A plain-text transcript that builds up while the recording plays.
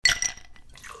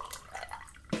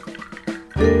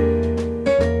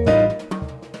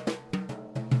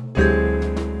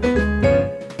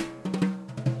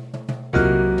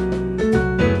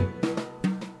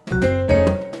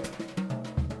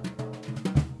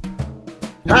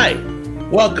Hi,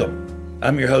 welcome.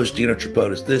 I'm your host, Dino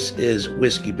Tripodis. This is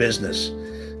Whiskey Business,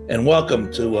 and welcome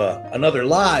to another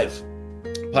live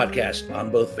podcast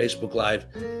on both Facebook Live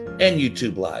and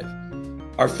YouTube Live.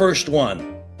 Our first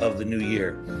one of the new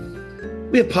year.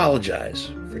 We apologize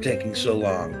for taking so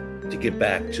long to get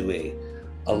back to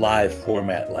a live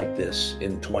format like this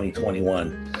in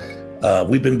 2021.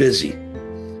 We've been busy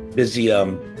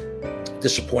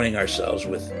disappointing ourselves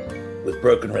with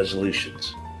broken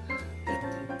resolutions.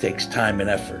 It takes time and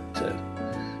effort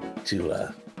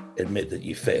to admit that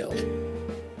you failed.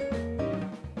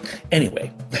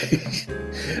 Anyway,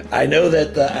 I know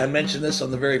that I mentioned this on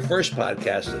the very first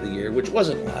podcast of the year, which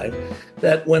wasn't live,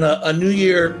 that when a new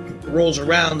year rolls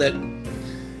around,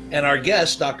 and our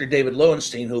guest, Dr. David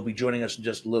Lowenstein, who will be joining us in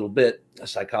just a little bit, a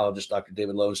psychologist, Dr.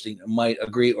 David Lowenstein, might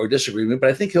agree or disagree with me,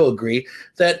 but I think he'll agree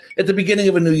that at the beginning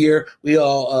of a new year, we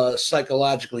all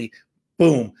psychologically,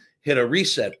 boom, hit a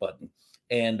reset button.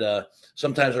 And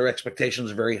sometimes our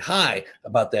expectations are very high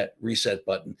about that reset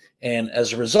button. And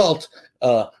as a result,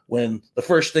 when the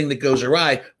first thing that goes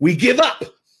awry, we give up.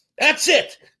 That's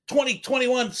it.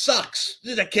 2021 sucks.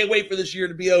 I can't wait for this year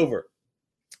to be over.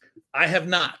 I have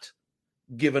not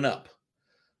given up.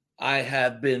 I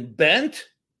have been bent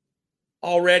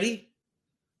already,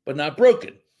 but not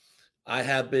broken. I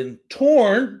have been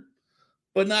torn,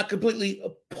 but not completely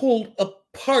pulled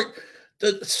apart.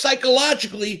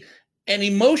 Psychologically and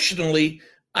emotionally,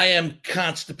 I am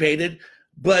constipated,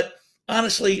 but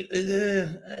honestly,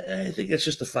 I think it's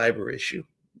just a fiber issue.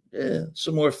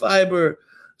 Some more fiber,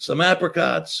 some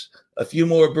apricots, a few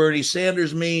more Bernie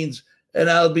Sanders means, and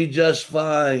I'll be just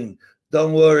fine.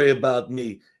 Don't worry about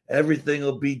me. Everything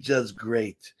will be just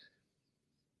great.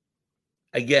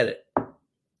 I get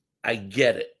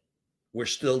it. We're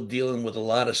still dealing with a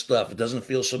lot of stuff. It doesn't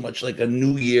feel so much like a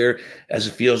new year as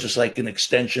it feels just like an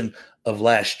extension of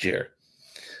last year.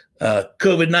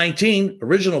 COVID-19,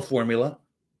 original formula,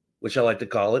 which I like to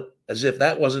call it, as if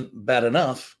that wasn't bad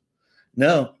enough.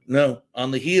 No,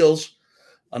 on the heels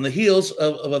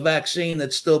of a vaccine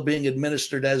that's still being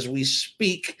administered as we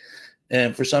speak,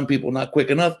 and for some people not quick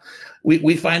enough,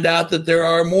 we find out that there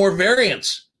are more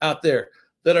variants out there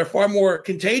that are far more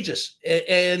contagious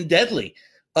and deadly.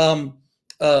 One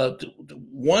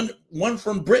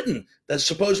from Britain that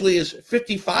supposedly is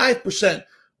 55%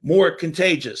 more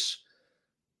contagious.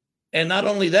 And not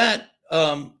only that,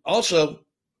 also,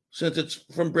 since it's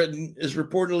from Britain, is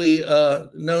reportedly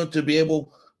known to be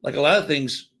able, like a lot of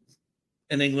things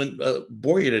in England,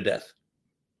 bore you to death.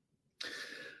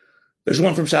 There's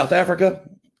one from South Africa.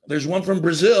 There's one from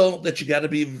Brazil that you got to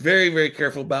be very, very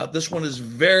careful about. This one is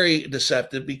very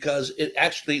deceptive because it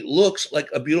actually looks like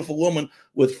a beautiful woman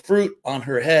with fruit on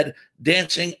her head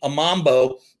dancing a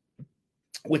mambo,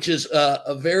 which is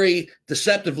a very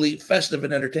deceptively festive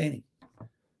and entertaining.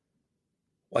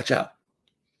 Watch out.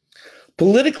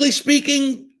 Politically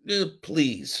speaking,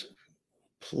 please,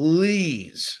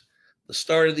 the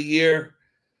start of the year,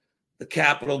 the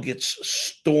Capitol gets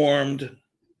stormed.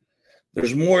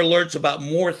 There's more alerts about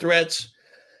more threats.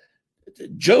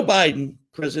 President Joe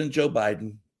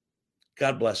Biden,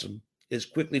 God bless him, is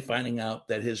quickly finding out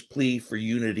that his plea for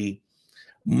unity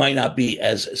might not be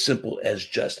as simple as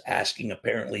just asking.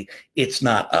 Apparently, it's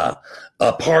not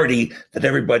a party that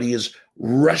everybody is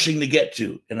rushing to get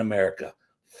to in America.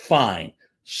 Fine.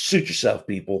 Suit yourself,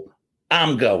 people.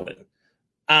 I'm going.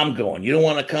 You don't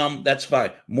want to come? That's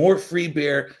fine. More free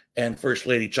beer and First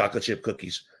Lady chocolate chip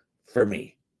cookies for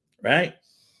me. Right?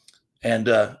 And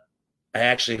I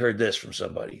actually heard this from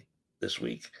somebody this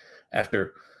week.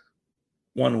 After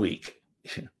 1 week,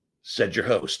 said your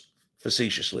host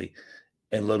facetiously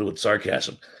and loaded with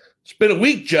sarcasm. It's been a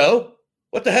week, Joe.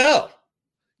 What the hell?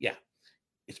 Yeah,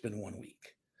 it's been 1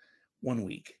 week. 1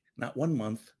 week. Not 1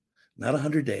 month, not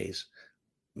 100 days.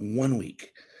 1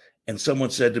 week. And someone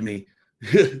said to me,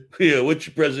 yeah, what's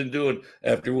your president doing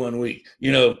after 1 week?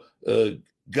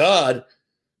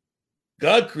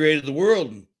 God created the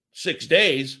world in 6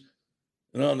 days,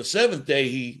 and on the seventh day,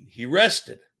 he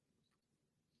rested.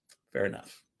 Fair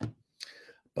enough.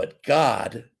 But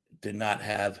God did not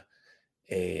have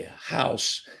a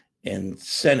House and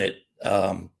Senate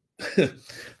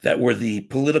that were the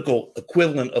political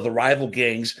equivalent of the rival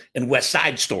gangs in West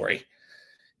Side Story.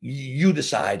 You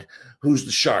decide who's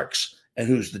the Sharks and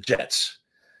who's the Jets.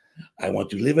 I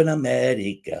want to live in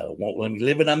America. Won't let me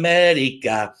live in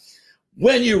America.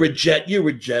 When you're a Jet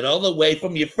all the way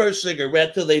from your first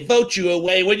cigarette till they vote you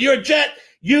away. When you're a Jet,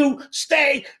 you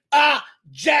stay a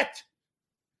Jet.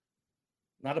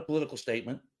 Not a political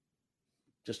statement,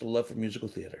 just a love for musical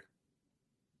theater.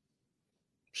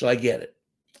 So I get it.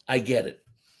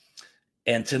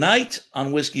 And tonight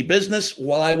on Whiskey Business,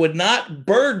 while I would not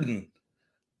burden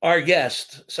our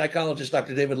guest, psychologist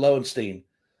Dr. David Lowenstein,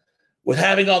 with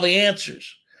having all the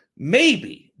answers,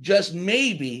 maybe, just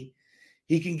maybe,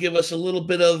 he can give us a little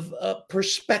bit of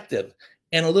perspective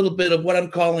and a little bit of what I'm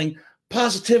calling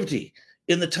positivity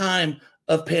in the time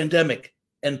of pandemic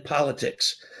and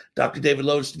politics. Dr. David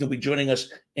Lowenstein will be joining us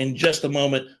in just a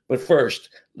moment. But first,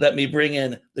 let me bring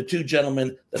in the two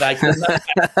gentlemen that I cannot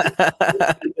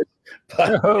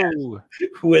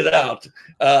without.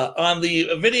 On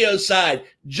the video side,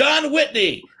 John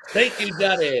Whitney. Thank you,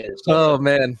 Johnny. Oh,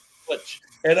 man.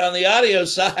 And on the audio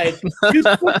side, you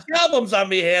switched albums on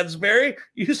me, Hansberry.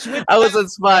 You switched. I was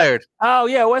inspired. Oh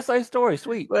yeah, West Side Story,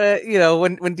 sweet. But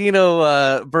when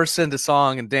Dino bursts into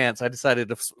song and dance, I decided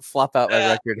to flop out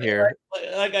my record here.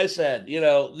 Like I said,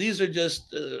 these are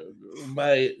just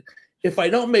my. If I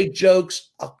don't make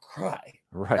jokes, I'll cry.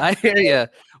 Right, I hear you.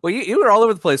 Well, you were all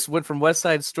over the place. Went from West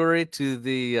Side Story to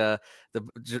the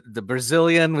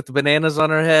Brazilian with the bananas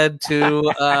on her head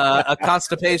to a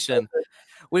constipation.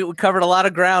 We covered a lot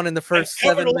of ground in the first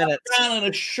 7 minutes. In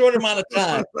a short amount of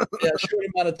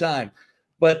time.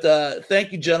 But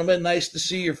thank you, gentlemen. Nice to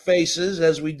see your faces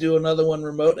as we do another one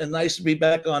remote, and nice to be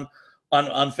back on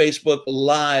Facebook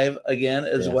Live again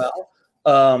as well.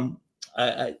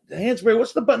 Hansberry,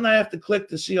 what's the button I have to click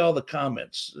to see all the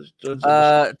comments?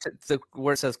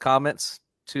 Where it says comments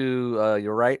to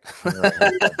your right.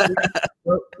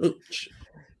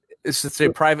 It's just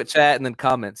a private chat and then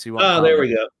comments. You want? Oh, there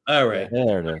we go. All right.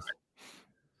 There it is.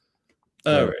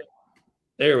 All right.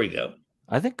 There we go.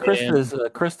 I think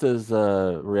Krista's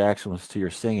reaction was to your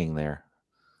singing there,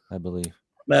 I believe.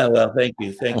 Well, thank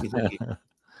you. So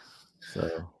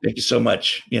thank you so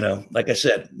much. Like I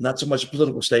said, not so much a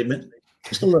political statement.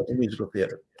 Just a love for musical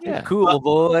theater. Yeah, cool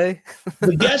boy.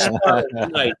 The guest part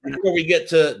tonight, before we get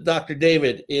to Dr.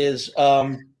 David, is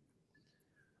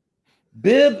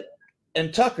Bibb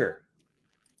and Tucker,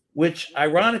 which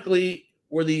ironically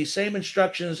were the same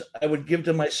instructions I would give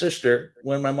to my sister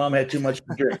when my mom had too much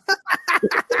to drink.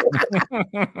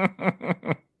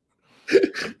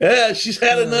 Yeah, she's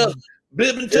had enough.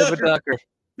 Bibb and Tucker.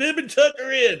 Bibb and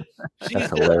Tucker in.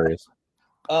 That's hilarious.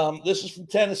 This is from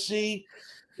Tennessee.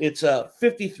 It's a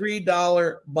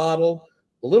 $53 bottle,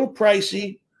 a little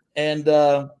pricey, and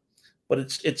but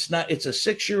it's not. It's a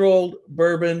 6-year-old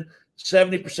bourbon,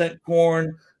 70%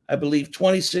 corn. I believe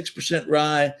 26%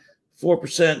 rye,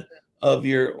 4% of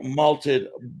your malted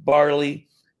barley,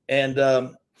 and I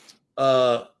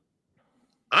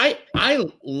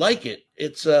like it.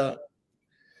 It's the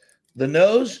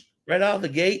nose right out of the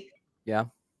gate, yeah,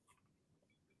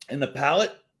 and the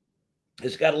palate.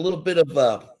 It's got a little bit of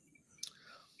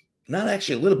not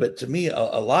actually a little bit, to me, a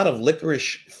lot of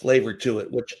licorice flavor to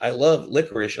it, which I love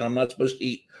licorice, and I'm not supposed to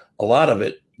eat a lot of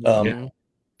it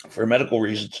for medical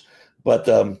reasons. But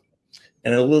and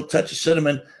a little touch of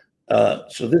cinnamon.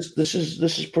 So this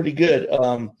is pretty good.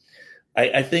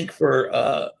 I think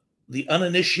for the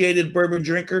uninitiated bourbon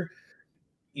drinker,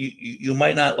 you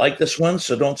might not like this one,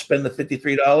 so don't spend the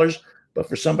 $53. But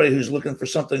for somebody who's looking for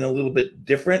something a little bit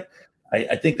different,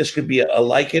 I think this could be a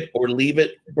like it or leave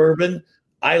it bourbon.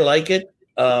 I like it.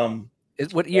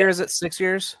 What year is it? 6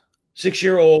 years?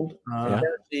 6-year-old. I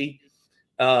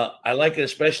like it,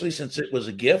 especially since it was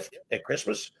a gift at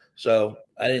Christmas. So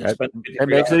I didn't spend $53. It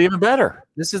makes it even better.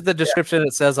 This is the description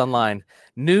it says online.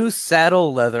 New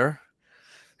saddle leather.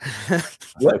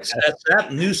 What's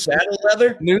that? New saddle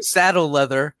leather? New saddle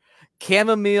leather.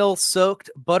 Chamomile soaked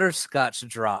butterscotch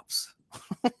drops.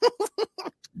 Okay.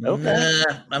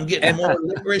 Nah, I'm getting more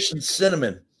licorice and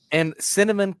cinnamon. And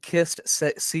cinnamon kissed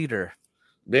cedar.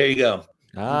 There you go.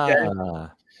 Okay.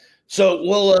 So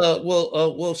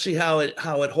we'll see how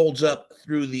it holds up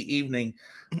through the evening.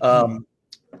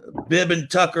 Bibb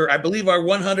and Tucker, I believe, our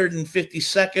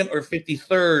 152nd or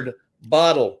 53rd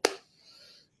bottle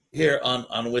here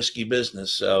on Whiskey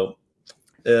Business. So,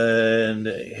 and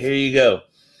here you go.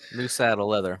 New saddle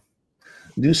leather.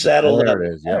 New saddle leather.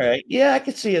 It is, yeah. All right. Yeah, I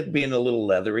could see it being a little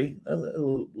leathery, like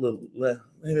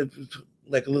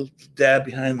a little dab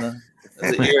behind the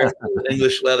ear,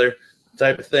 English leather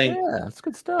type of thing. Yeah, that's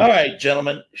good stuff. All right,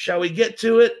 gentlemen, shall we get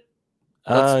to it?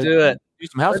 Let's do it. Do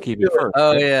some housekeeping first.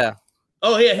 Oh, yeah.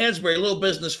 Oh, yeah, Hansberry, a little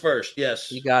business first.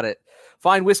 Yes. You got it.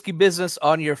 Find Whiskey Business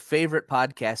on your favorite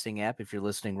podcasting app. If you're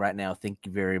listening right now, thank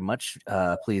you very much.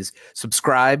 Please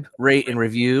subscribe, rate, and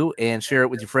review, and share it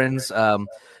with your friends. But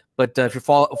if you're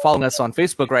following us on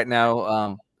Facebook right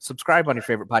now, subscribe on your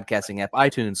favorite podcasting app,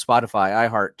 iTunes, Spotify,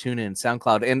 iHeart, TuneIn,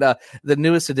 SoundCloud, and the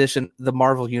newest edition, the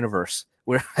Marvel Universe,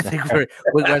 I think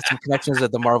we got some connections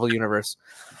at the Marvel Universe.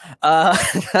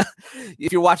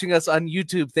 If you're watching us on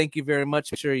YouTube, thank you very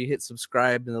much. Make sure you hit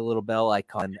subscribe and the little bell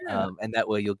icon, and that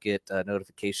way you'll get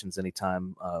notifications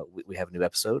anytime we have a new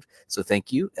episode. So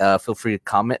thank you. Feel free to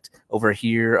comment over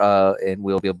here, and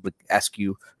we'll be able to ask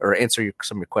you or answer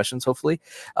some of your questions, hopefully.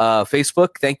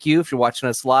 Facebook, thank you. If you're watching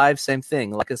us live, same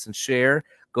thing. Like us and share.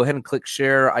 Go ahead and click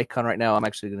share icon right now. I'm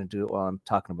actually going to do it while I'm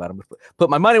talking about it. I'm going to put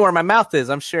my money where my mouth is.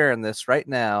 I'm sharing this right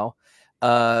now.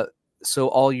 So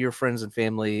all your friends and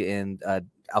family and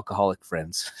alcoholic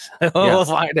friends will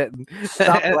find it.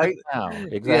 Stop right now.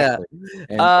 Exactly. Yeah.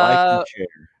 And like and share.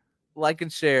 Like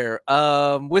and share.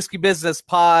 Whiskey Business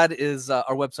Pod is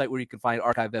our website where you can find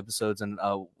archive episodes, and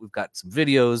we've got some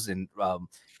videos and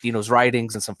Dino's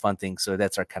writings and some fun things. So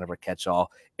that's our kind of our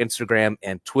catch-all. Instagram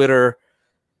and Twitter.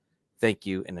 Thank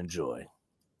you and enjoy.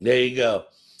 There you go.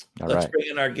 Let's bring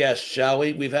in our guest, shall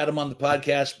we? We've had him on the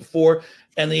podcast before.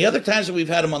 And the other times that we've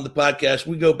had him on the podcast,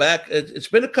 we go back. It's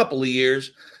been a couple of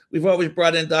years. We've always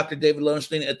brought in Dr. David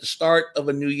Lowenstein at the start of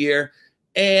a new year.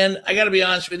 And I got to be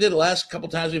honest with you, the last couple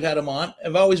of times we've had him on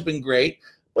have always been great.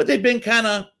 But they've been kind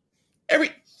of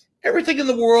everything in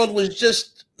the world was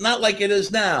just not like it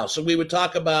is now. So we would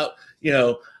talk about,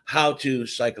 how to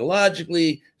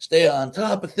psychologically stay on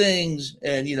top of things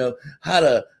and, how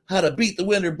to beat the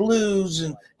winter blues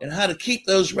and how to keep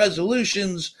those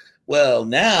resolutions. Well,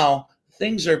 now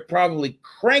things are probably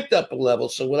cranked up a level.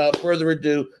 So without further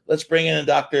ado, let's bring in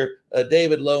Dr.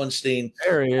 David Lowenstein.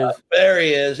 There he is. There he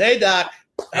is. Hey, Doc.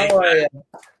 How are you?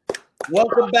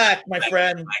 Welcome back, my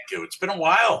friend. Thank you. It's been a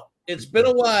while. It's been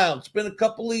a while. It's been a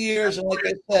couple of years. And like I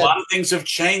said, a lot of things have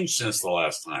changed since the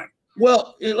last time.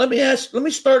 Well, let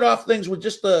me start off things with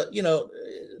just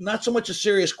not so much a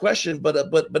serious question, but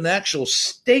an actual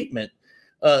statement.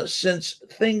 Since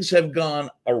things have gone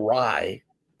awry,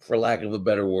 for lack of a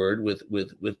better word, with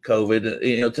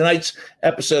COVID, tonight's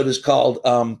episode is called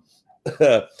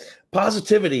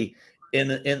 "Positivity in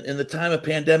the Time of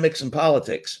Pandemics and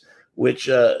Politics," which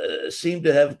seem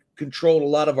to have controlled a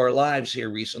lot of our lives here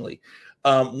recently.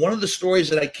 One of the stories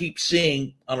that I keep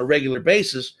seeing on a regular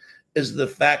basis is the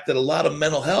fact that a lot of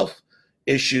mental health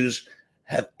issues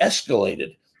have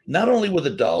escalated, not only with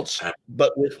adults,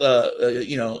 but with,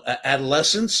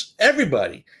 adolescents,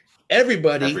 everybody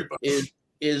is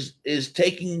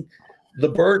taking the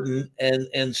burden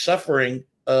and suffering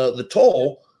the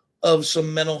toll of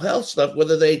some mental health stuff,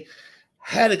 whether they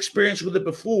had experience with it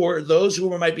before, those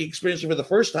who might be experiencing it for the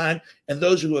first time, and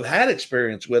those who have had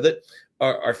experience with it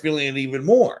are feeling it even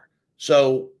more.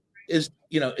 So is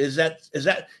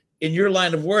that in your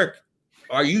line of work,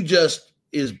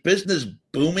 is business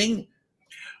booming?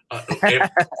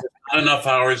 Not enough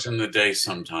hours in the day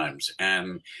sometimes.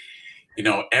 And,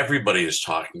 everybody is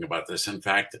talking about this. In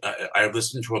fact, I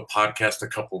listened to a podcast a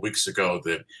couple of weeks ago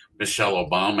that Michelle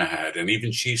Obama had, and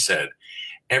even she said,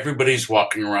 everybody's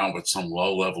walking around with some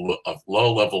low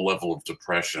level of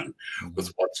depression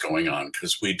with what's going on,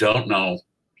 because we don't know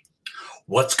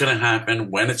what's going to happen,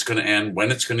 when it's going to end,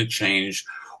 when it's going to change,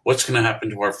 what's going to happen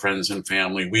to our friends and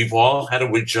family. We've all had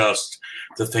to adjust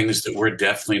to things that we're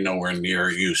definitely nowhere near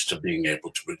used to being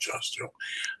able to adjust to. I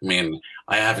mean,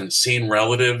 I haven't seen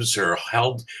relatives or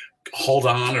hold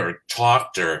on or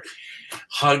talked or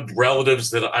hugged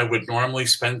relatives that I would normally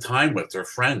spend time with, or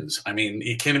friends. I mean,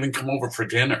 you can't even come over for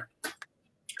dinner.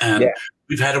 And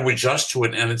we've had to adjust to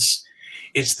it. And it's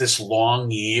this long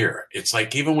year. It's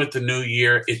like, even with the new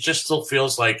year, it just still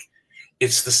feels like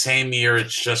it's the same year.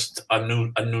 It's just a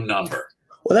new number.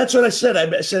 Well, that's what I said.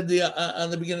 I said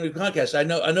on the beginning of the podcast. I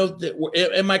know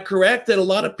that. Am I correct that a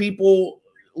lot of people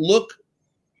look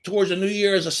towards a new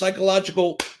year as a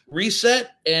psychological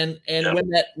reset, and when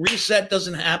that reset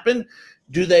doesn't happen,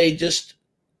 do they just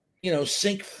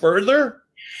sink further?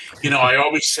 I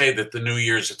always say that the new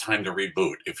year is a time to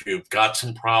reboot. If you've got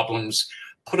some problems,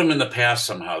 put them in the past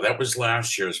somehow. That was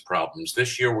last year's problems.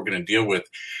 This year we're going to deal with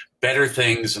better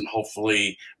things and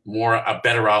hopefully a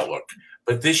better outlook.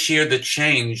 But this year, the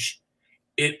change,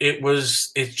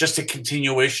 it's just a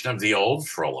continuation of the old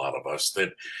for a lot of us.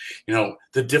 That,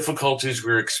 the difficulties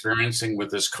we're experiencing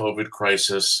with this COVID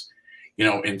crisis,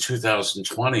 in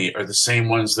 2020 are the same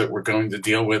ones that we're going to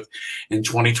deal with in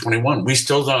 2021. We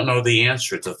still don't know the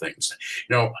answer to things.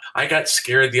 I got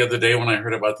scared the other day when I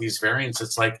heard about these variants.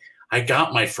 It's like, I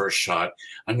got my first shot.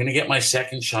 I'm going to get my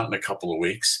second shot in a couple of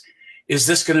weeks. Is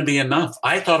this going to be enough?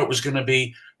 I thought it was going to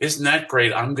be, isn't that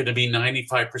great? I'm going to be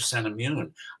 95%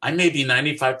 immune. I may be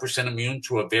 95% immune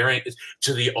to a variant,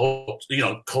 to the old,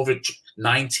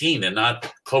 COVID-19 and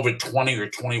not COVID-20 or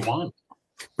 21.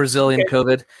 Brazilian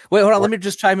COVID. Wait, hold on. Let me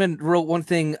just chime in real one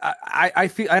thing. I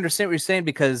understand what you're saying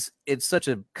because it's such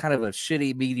a kind of a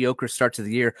shitty, mediocre start to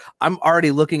the year. I'm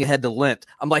already looking ahead to Lent.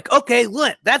 I'm like, okay,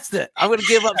 Lent, that's it. I'm going to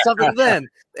give up something then.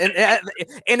 And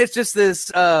it's just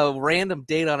this random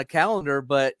date on a calendar,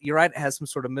 but you're right. It has some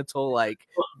sort of mental and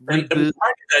part of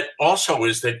that also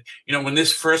is that, when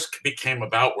this first became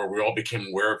about, where we all became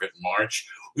aware of it in March,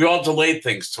 we all delayed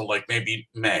things till like maybe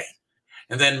May.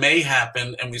 And then May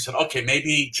happened, and we said, okay,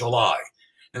 maybe July.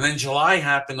 And then July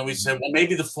happened, and we said, well,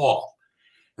 maybe the fall.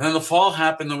 And then the fall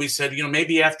happened, and we said,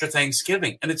 maybe after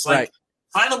Thanksgiving. And it's like,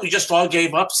 finally, we just all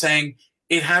gave up saying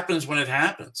it happens when it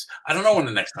happens. I don't know when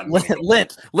the next time. Lent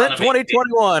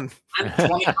 2021.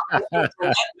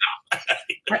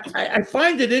 I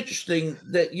find it interesting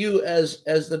that you, as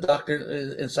the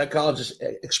doctor and psychologist,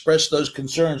 express those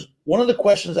concerns. One of the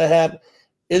questions I have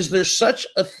is: there such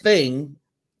a thing?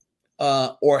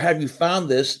 Or have you found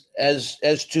this as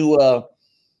to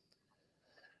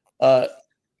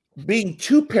being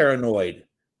too paranoid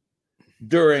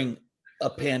during a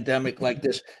pandemic like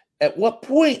this? At what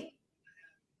point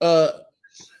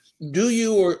do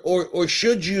you or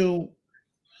should you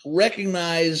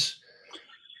recognize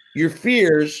your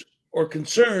fears or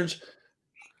concerns?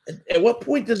 At what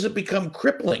point does it become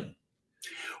crippling?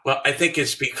 Well, I think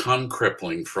it's become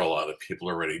crippling for a lot of people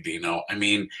already, Dino. I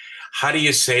mean, how do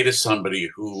you say to somebody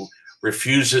who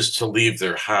refuses to leave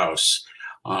their house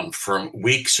for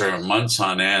weeks or months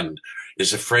on end,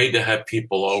 is afraid to have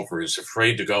people over, is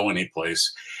afraid to go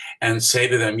anyplace, and say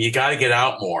to them, you got to get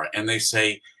out more? And they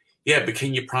say, yeah, but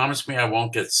can you promise me I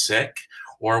won't get sick,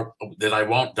 or that I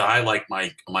won't die like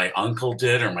my uncle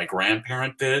did or my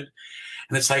grandparent did?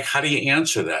 And it's like, how do you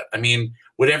answer that? I mean,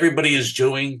 what everybody is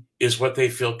doing is what they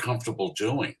feel comfortable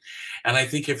doing. And I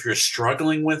think if you're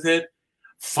struggling with it,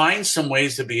 find some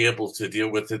ways to be able to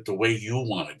deal with it the way you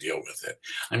want to deal with it.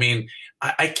 I mean,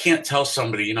 I can't tell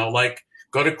somebody, like,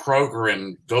 go to Kroger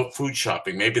and go food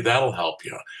shopping. Maybe that'll help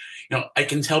you. I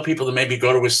can tell people to maybe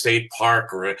go to a state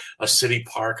park or a city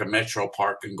park, a metro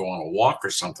park, and go on a walk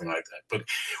or something like that. But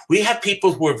we have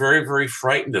people who are very, very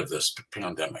frightened of this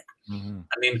pandemic. Mm-hmm.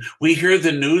 I mean, we hear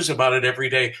the news about it every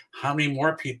day. How many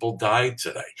more people died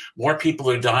today? More people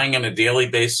are dying on a daily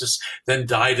basis than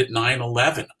died at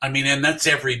 9/11. I mean, and that's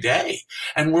every day.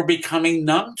 And we're becoming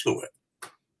numb to it.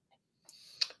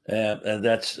 And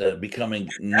that's becoming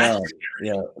numb.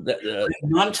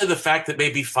 Numb to the fact that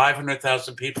maybe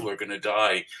 500,000 people are going to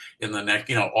die in the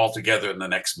next, altogether in the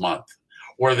next month,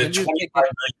 or that 25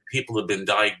 million people have been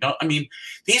diagnosed. I mean,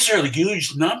 these are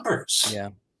huge numbers. Yeah.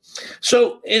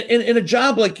 So in a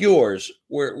job like yours,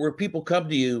 where people come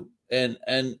to you, and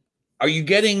are you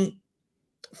getting,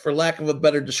 for lack of a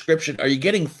better description, are you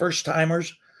getting first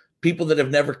timers, people that have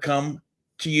never come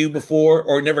to you before,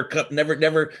 or never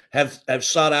have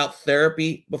sought out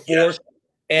therapy before? Yes.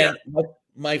 And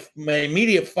my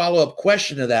immediate follow-up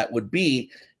question to that would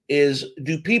be, is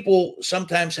do people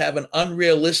sometimes have an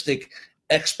unrealistic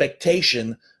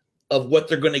expectation of what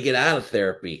they're going to get out of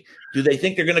therapy? Do they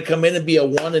think they're going to come in and be a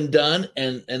one and done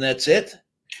and that's it?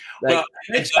 Like,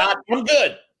 well, I'm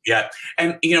good. Yeah.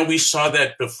 And, we saw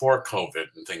that before COVID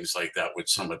and things like that with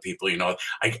some of the people.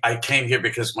 I came here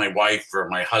because my wife or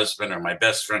my husband or my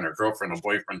best friend or girlfriend or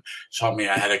boyfriend told me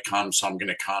I had to come, so I'm going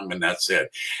to come, and that's it.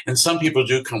 And some people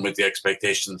do come with the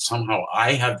expectation that somehow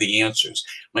I have the answers.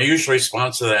 My usual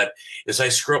response to that is, I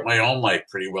screw up my own life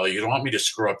pretty well. You don't want me to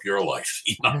screw up your life.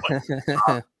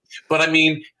 But I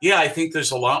mean, yeah, I think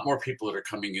there's a lot more people that are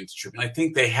coming into treatment. I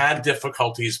think they had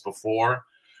difficulties before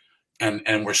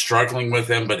and were struggling with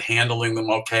them, but handling them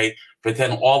okay. But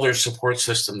then all their support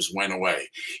systems went away.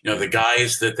 The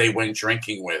guys that they went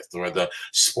drinking with, or the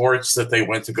sports that they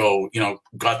went to go,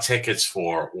 got tickets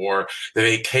for, or the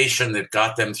vacation that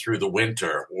got them through the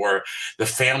winter, or the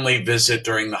family visit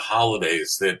during the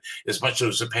holidays that, as much as it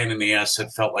was a pain in the ass,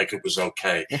 it felt like it was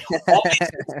okay. All these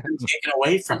things have been taken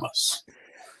away from us.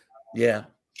 Yeah.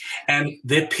 And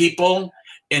the people,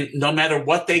 and no matter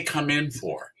what they come in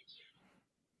for,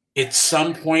 at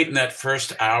some point in that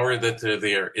first hour that they're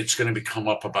there, it's going to come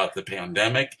up about the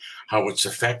pandemic, how it's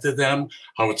affected them,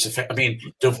 I mean,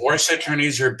 divorce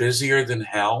attorneys are busier than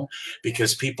hell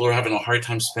because people are having a hard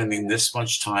time spending this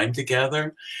much time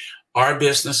together. Our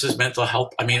business is mental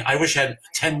health. I mean, I wish I had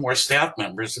 10 more staff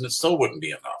members and it still wouldn't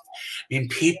be enough. I mean,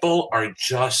 people are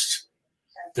just,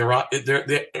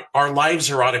 our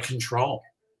lives are out of control.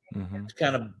 Mm-hmm. It's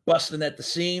kind of busting at the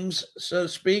seams, so to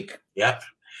speak. Yep.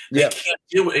 They Yeah. can't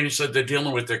do it. And so they're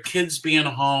dealing with their kids being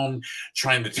home,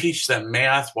 trying to teach them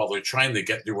math while they're trying to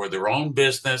get through their own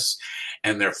business,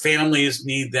 and their families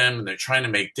need them, and they're trying to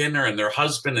make dinner, and their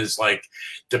husband is like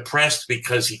depressed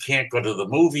because he can't go to the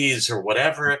movies or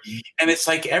whatever. And it's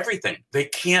like everything. They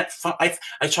can't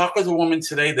I talked with a woman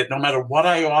today that no matter what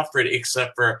I offered,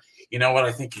 except for, you know what,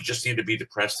 I think you just need to be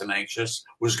depressed and anxious,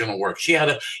 was going to work. She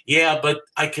had yeah, but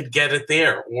I could get it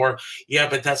there. Or, yeah,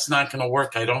 but that's not going to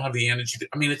work. I don't have the energy.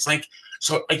 I mean, it's like,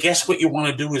 so I guess what you want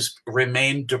to do is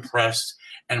remain depressed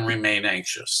and remain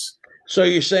anxious. So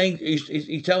you're saying,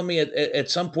 you telling me at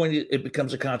some point it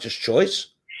becomes a conscious choice?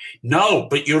 No,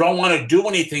 but you don't want to do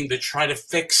anything to try to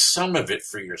fix some of it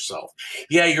for yourself.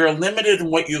 Yeah, you're limited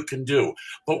in what you can do,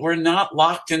 but we're not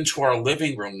locked into our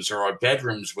living rooms or our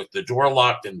bedrooms with the door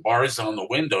locked and bars on the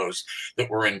windows that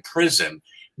we're in prison.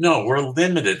 No, we're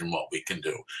limited in what we can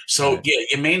do. So, yeah,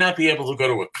 you may not be able to go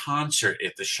to a concert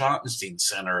at the Schottenstein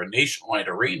Center or Nationwide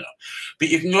Arena, but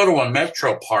you can go to a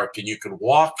Metro Park and you can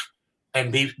walk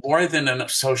and be more than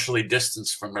enough socially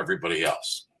distanced from everybody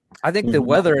else. I think the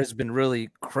weather has been really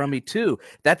crummy too.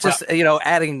 That's just,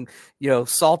 adding,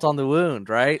 salt on the wound,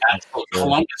 right? Absolutely.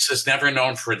 Columbus is never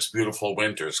known for its beautiful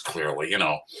winters, clearly. I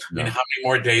mean, how many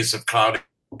more days of cloudiness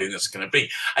is going to be?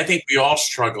 I think we all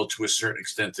struggle to a certain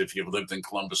extent if you've lived in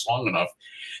Columbus long enough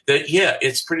that, yeah,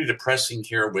 it's pretty depressing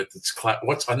here with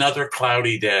what's another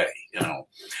cloudy day,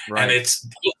 Right. And it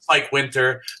looks like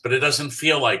winter, but it doesn't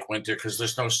feel like winter because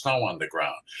there's no snow on the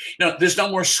ground. There's no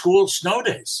more school snow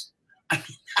days. I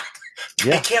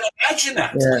mean, I can't imagine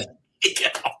that. Yeah.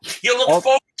 You look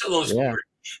forward to those. Yeah.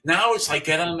 Now it's like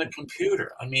get on the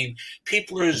computer. I mean,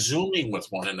 people are Zooming with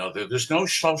one another. There's no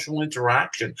social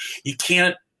interaction. You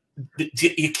can't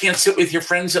sit with your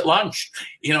friends at lunch,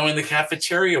 in the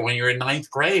cafeteria when you're in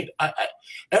ninth grade.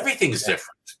 Everything's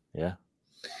different. Yeah.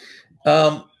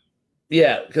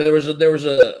 Because there was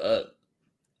a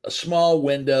small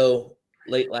window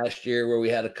late last year where we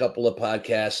had a couple of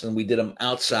podcasts and we did them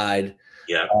outside.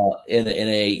 Yeah. In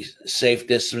a safe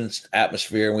distance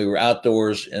atmosphere, and we were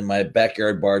outdoors in my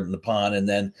backyard bar in the pond. And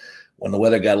then when the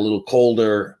weather got a little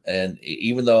colder, and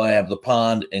even though I have the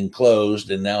pond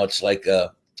enclosed, and now it's like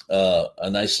a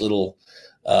nice little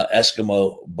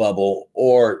Eskimo bubble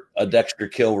or a Dexter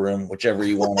kill room, whichever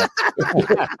you want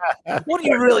to. What are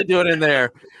you really doing in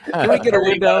there? Can we get a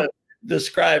window?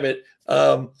 Describe it.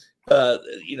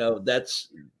 That's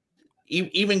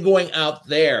even going out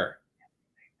there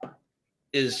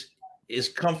is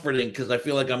comforting because I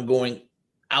feel like I'm going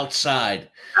outside.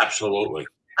 Absolutely.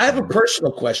 I have a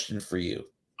personal question for you.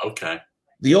 Okay.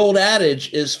 The old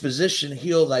adage is physician,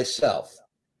 heal thyself,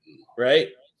 right?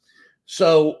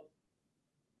 So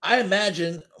I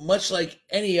imagine, much like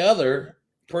any other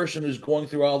person who's going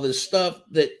through all this stuff,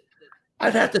 that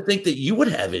I'd have to think that you would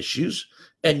have issues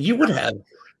and you would have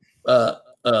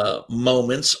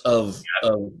moments of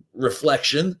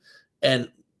reflection,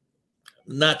 and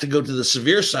not to go to the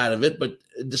severe side of it, but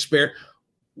despair.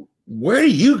 Where do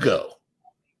you go?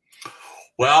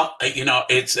 Well,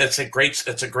 it's a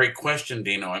great question,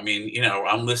 Dino. I mean,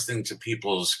 I'm listening to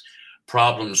people's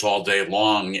problems all day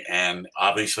long, and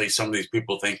obviously some of these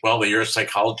people think, well, you're a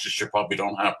psychologist, you probably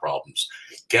don't have problems.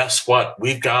 Guess what?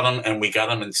 We've got them, and we got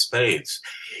them in spades.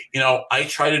 I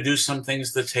try to do some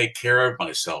things to take care of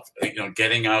myself,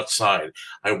 getting outside.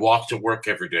 I walk to work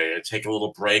every day. I take a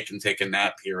little break and take a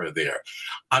nap here or there.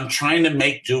 I'm trying to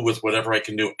make do with whatever I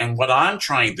can do. And what I'm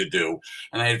trying to do,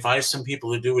 and I advise some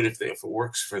people to do it if it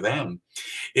works for them,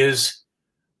 is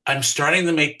I'm starting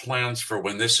to make plans for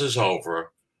when this is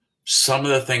over, some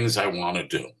of the things I want to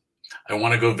do. I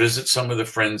want to go visit some of the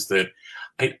friends that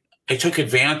I took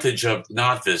advantage of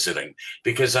not visiting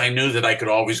because I knew that I could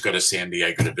always go to San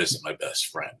Diego to visit my best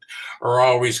friend, or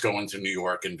always go into New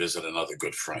York and visit another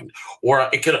good friend. Or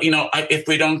it could, if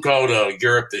we don't go to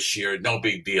Europe this year, no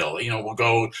big deal. We'll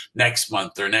go next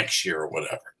month or next year or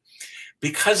whatever.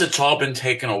 Because it's all been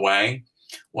taken away,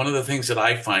 one of the things that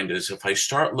I find is if I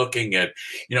start looking at,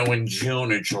 in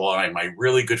June or July, my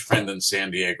really good friend in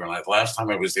San Diego, and last time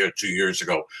I was there 2 years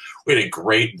ago, we had a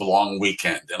great long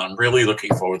weekend, and I'm really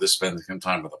looking forward to spending some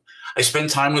time with him. I spend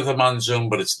time with him on Zoom,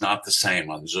 but it's not the same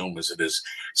on Zoom as it is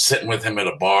sitting with him at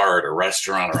a bar, at a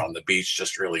restaurant, or on the beach,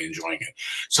 just really enjoying it.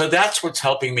 So that's what's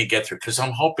helping me get through, because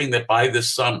I'm hoping that by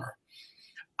this summer,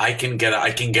 I can get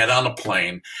on a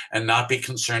plane and not be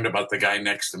concerned about the guy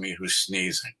next to me who's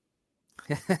sneezing.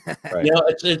 Right.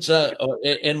 It's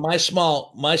in my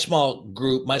small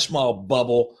group, my small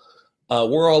bubble,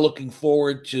 we're all looking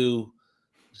forward to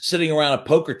sitting around a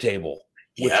poker table,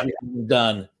 which we haven't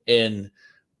done in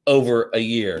over a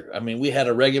year. I mean, we had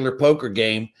a regular poker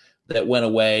game that went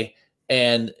away,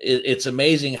 And it's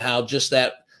amazing how just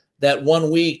that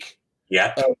 1 week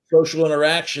Yeah. of social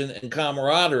interaction and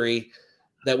camaraderie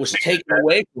that was taken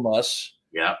away from us,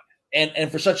 Yeah. and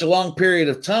for such a long period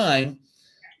of time,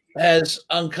 has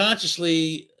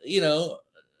unconsciously,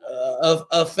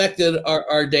 affected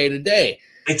our day to day.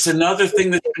 It's another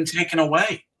thing that's been taken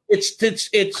away. It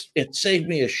saved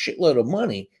me a shitload of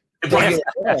money Right.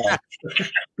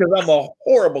 because I'm a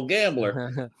horrible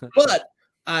gambler. But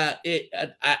I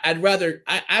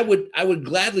would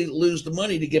gladly lose the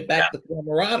money to get back the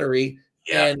camaraderie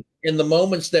and in the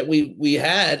moments that we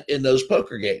had in those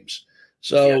poker games.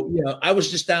 So I was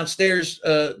just downstairs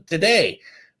today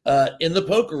in the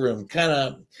poker room. Kind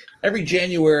of every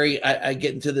January, I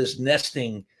get into this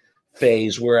nesting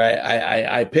phase where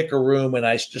I pick a room and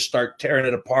I just start tearing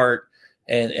it apart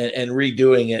and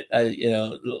redoing it.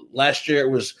 Last year it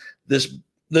was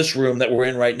this room that we're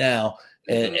in right now.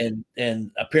 And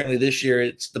apparently this year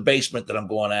it's the basement that I'm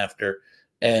going after.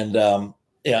 And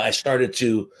I started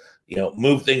to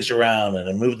move things around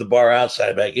and move the bar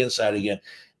outside back inside again.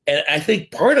 And I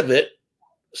think part of it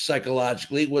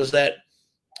psychologically was that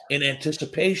in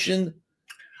anticipation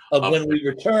of when we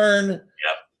return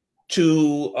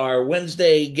to our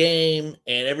Wednesday game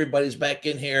and everybody's back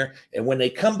in here, and when they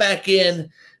come back in,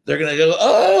 they're going to go,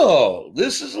 oh,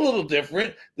 this is a little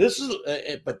different. This is,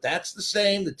 but that's the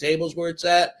same. The table's where it's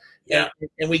at. Yeah.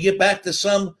 And we get back to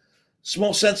some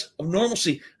small sense of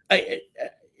normalcy.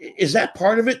 Is that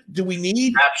part of it? Do we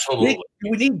need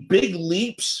big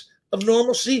leaps of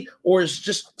normalcy, or is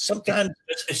just sometimes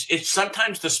it's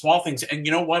sometimes the small things? And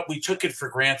you know what? We took it for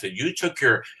granted. You took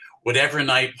your whatever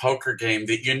night poker game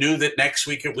that you knew that next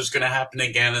week it was going to happen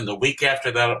again, and the week after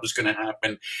that it was going to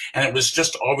happen, and it was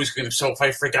just always going to. So if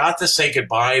I forgot to say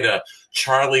goodbye to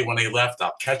Charlie when he left,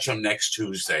 I'll catch him next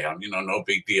Tuesday. No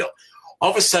big deal.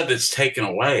 All of a sudden it's taken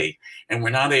away and we're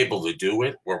not able to do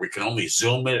it, or we can only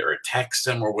Zoom it or text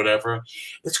them or whatever.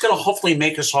 It's going to hopefully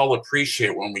make us all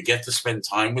appreciate when we get to spend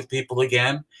time with people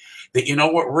again that,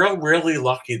 we're really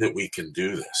lucky that we can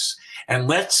do this. And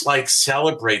let's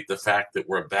celebrate the fact that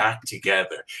we're back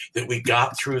together, that we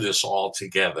got through this all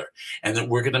together, and that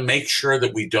we're going to make sure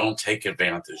that we don't take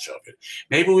advantage of it.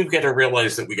 Maybe we've got to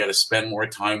realize that we got to spend more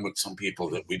time with some people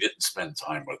that we didn't spend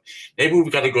time with. Maybe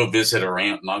we've got to go visit our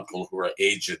aunt and uncle who are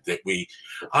aged that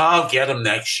I'll get them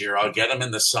next year. I'll get them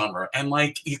in the summer. And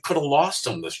you could have lost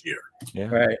them this year.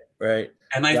 Yeah. Right.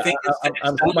 And I think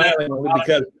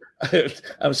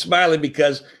I'm smiling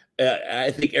because I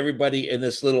think everybody in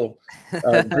this little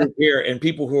group here and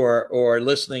people who are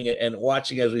listening and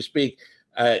watching as we speak,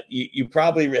 you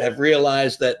probably have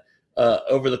realized that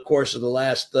over the course of the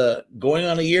last going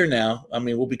on a year now, I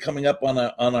mean, we'll be coming up on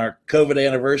our COVID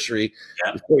anniversary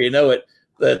before you know it,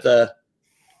 that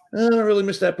I don't really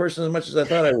miss that person as much as I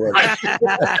thought I would.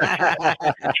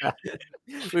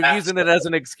 We're using it as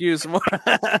an excuse more.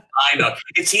 I know.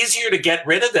 It's easier to get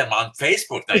rid of them on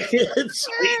Facebook.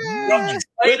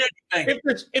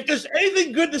 If there's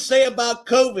anything good to say about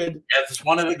COVID, that's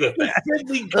one of the good things.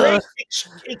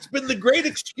 It's been the great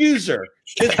excuser.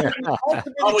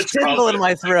 It's tingle in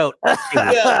my throat.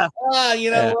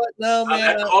 You know what? No,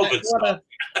 man.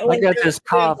 I got this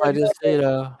cough. I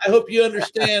hope you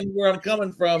understand where I'm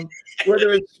coming from,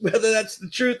 whether that's the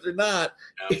truth or not.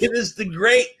 It is the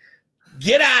great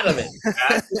get out of it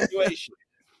situation.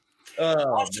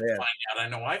 Oh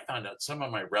man! I found out some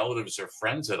of my relatives or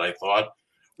friends that I thought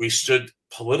we stood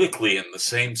politically in the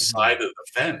same side of the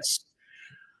fence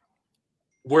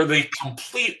were the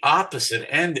complete opposite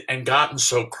end and gotten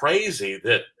so crazy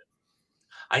that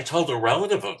I told a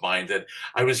relative of mine that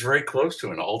I was very close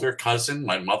to, an older cousin,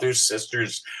 my mother's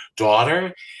sister's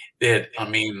daughter, that,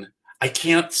 I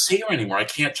can't see her anymore. I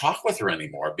can't talk with her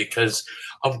anymore because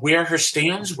of where her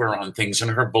stands were on things and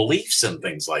her beliefs and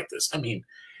things like this.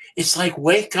 It's like,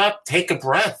 wake up, take a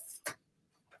breath.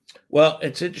 Well,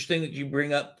 it's interesting that you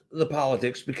bring up the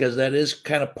politics because that is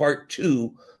kind of part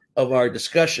two of our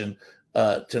discussion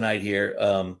tonight here.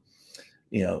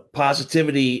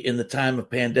 Positivity in the time of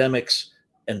pandemics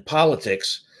and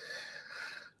politics.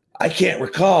 I can't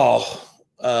recall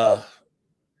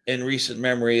in recent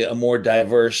memory a more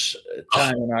diverse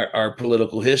time in our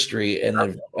political history,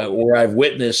 and where I've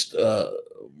witnessed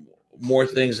more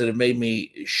things that have made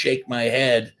me shake my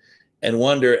head and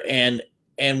wonder, and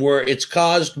where it's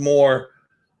caused more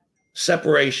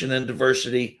separation and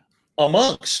diversity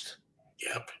amongst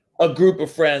a group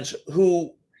of friends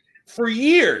who for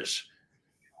years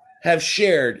have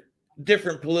shared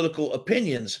different political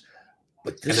opinions,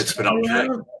 but this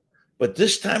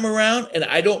time around, and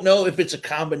I don't know if it's a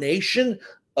combination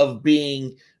of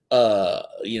being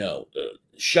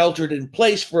sheltered in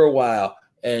place for a while,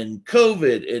 and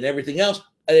COVID and everything else.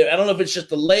 I don't know if it's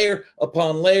just a layer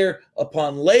upon layer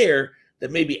upon layer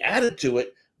that may be added to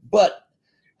it, but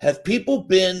have people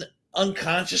been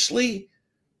unconsciously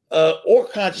or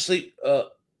consciously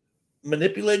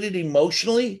manipulated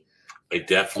emotionally? I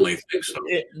definitely think so.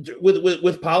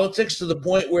 With politics, to the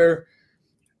point where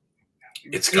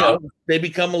it's gone. They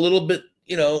become a little bit,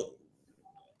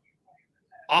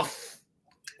 off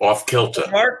kilter.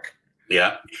 Mark.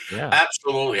 Yeah,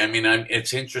 absolutely. I mean,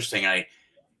 it's interesting. I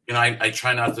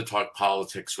try not to talk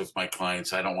politics with my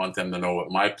clients. I don't want them to know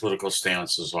what my political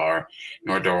stances are,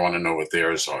 nor do I want to know what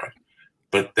theirs are.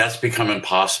 But that's become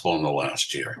impossible in the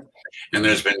last year. And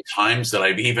there's been times that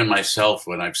even myself,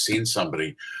 when I've seen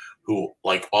somebody who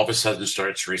like all of a sudden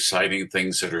starts reciting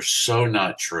things that are so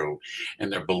not true,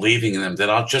 and they're believing in them, that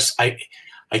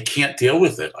I can't deal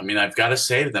with it. I mean, I've got to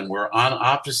say to them, we're on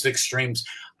opposite extremes.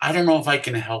 I don't know if I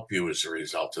can help you as a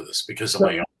result of this because of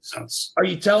my own sense. Are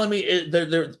you telling me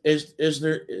is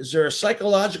there a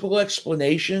psychological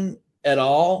explanation at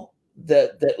all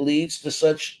that leads to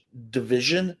such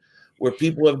division, where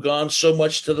people have gone so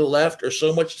much to the left or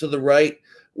so much to the right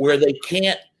where they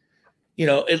can't,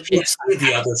 it's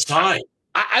the other side.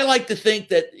 I like to think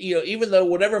that, even though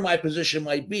whatever my position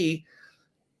might be,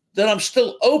 that I'm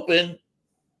still open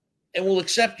and will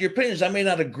accept your opinions. I may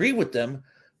not agree with them,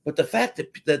 but the fact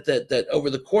that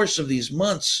over the course of these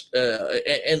months,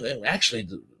 and actually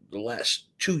the last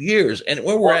 2 years, and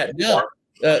where we're at now,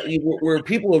 where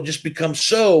people have just become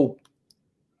so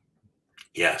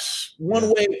one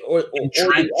way or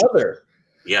the other.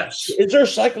 Yes. Is there a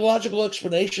psychological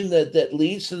explanation that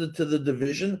leads to the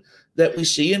division that we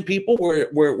see in people, where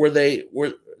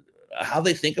how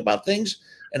they think about things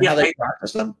and how they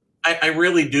practice them? I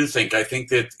really do think. I think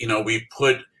that we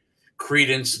put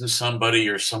credence in somebody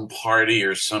or some party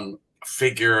or some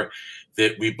figure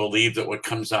that we believe that what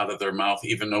comes out of their mouth,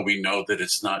 even though we know that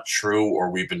it's not true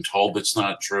or we've been told it's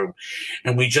not true,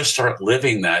 and we just start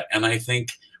living that. And I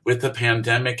think with the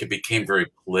pandemic, it became very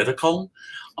political,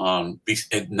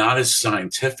 not as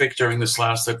scientific during this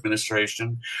last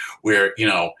administration, where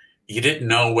you didn't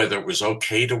know whether it was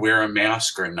okay to wear a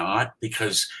mask or not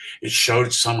because it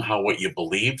showed somehow what you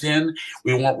believed in.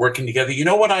 We weren't working together. You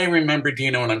know what I remember,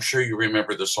 Dino, and I'm sure you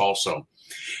remember this also.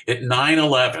 At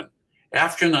 9/11,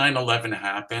 after 9/11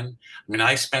 happened, I mean,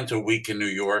 I spent a week in New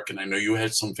York, and I know you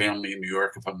had some family in New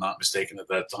York, if I'm not mistaken, at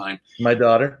that time. My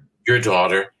daughter. Your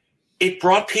daughter. It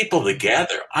brought people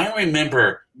together. I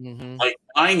remember like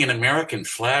buying an American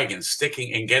flag and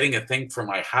sticking and getting a thing for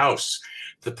my house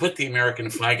to put the American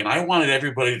flag. And I wanted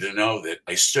everybody to know that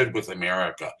I stood with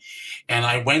America. And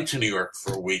I went to New York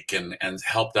for a week and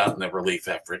helped out in the relief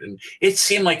effort. And it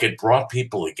seemed like it brought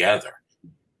people together.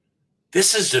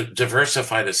 This has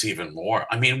diversified us even more.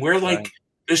 I mean, we're like,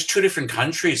 there's two different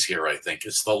countries here, I think.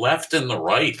 It's the left and the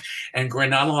right. And we're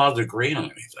not allowed to agree on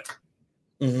anything.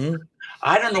 Mm-hmm.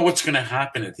 I don't know what's going to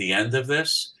happen at the end of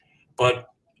this, but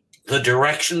the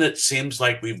direction that seems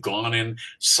like we've gone in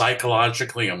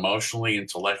psychologically, emotionally,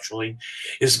 intellectually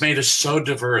has made us so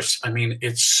diverse. I mean,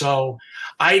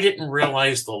 I didn't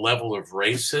realize the level of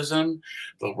racism,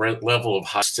 the level of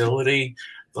hostility,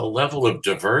 the level of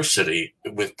diversity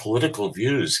with political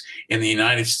views in the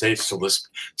United States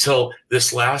till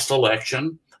this last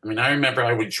election. I mean, I remember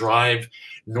I would drive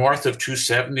north of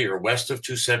 270 or west of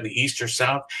 270, east or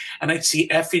south, and I'd see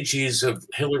effigies of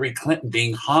Hillary Clinton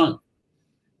being hung.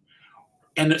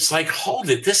 And it's like, hold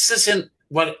it, this isn't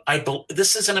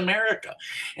this isn't America.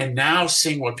 And now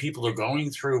seeing what people are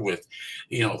going through with,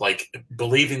 like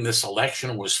believing this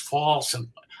election was false. And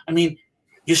I mean,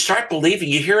 you start believing,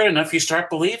 you hear it enough, you start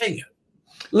believing it.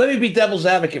 Let me be devil's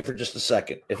advocate for just a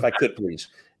second, if I could, please.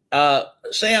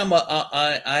 Say I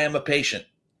am a patient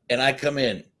and I come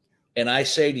in and I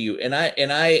say to you, and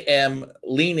I am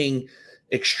leaning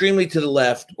extremely to the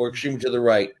left or extremely to the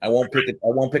right. I won't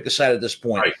pick a side at this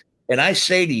point. Right. And I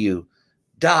say to you,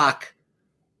 Doc,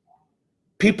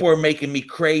 people are making me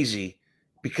crazy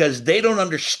because they don't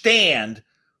understand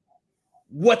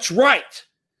what's right.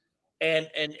 And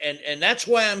that's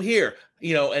why I'm here,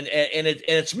 and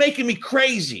it's making me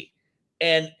crazy.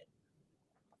 And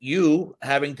you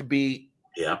having to be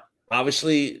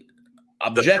obviously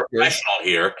objective,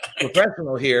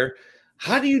 professional here.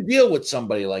 How do you deal with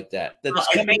somebody like that? That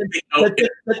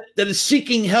is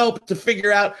seeking help to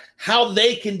figure out how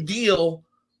they can deal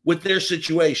with their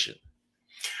situation.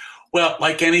 Well,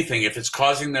 like anything, if it's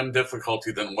causing them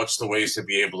difficulty, then what's the ways to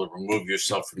be able to remove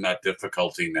yourself from that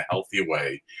difficulty in a healthy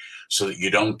way so that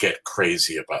you don't get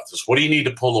crazy about this? What do you need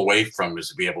to pull away from is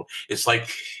to be able, it's like,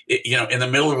 in the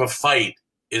middle of a fight,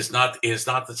 is not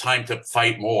the time to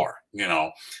fight more,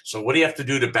 So what do you have to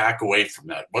do to back away from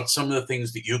that? What's some of the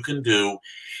things that you can do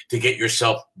to get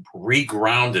yourself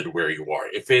regrounded where you are?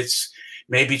 If it's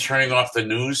maybe turning off the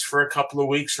news for a couple of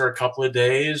weeks or a couple of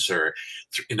days, or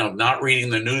not reading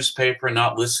the newspaper,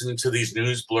 not listening to these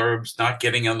news blurbs, not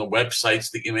getting on the websites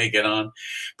that you may get on.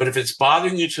 But if it's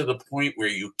bothering you to the point where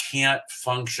you can't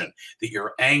function, that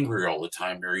you're angry all the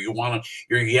time, or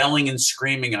you're yelling and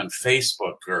screaming on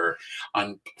Facebook or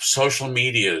on social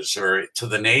medias or to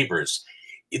the neighbors,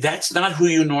 that's not who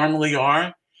you normally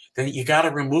are, then you got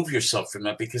to remove yourself from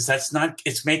that, because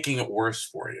it's making it worse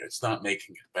for you. It's not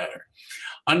making it better.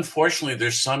 Unfortunately,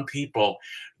 there's some people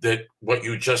that what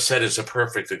you just said is a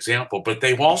perfect example, but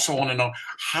they also want to know,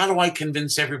 how do I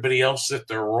convince everybody else that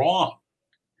they're wrong?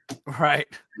 Right.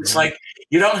 It's like,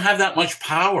 you don't have that much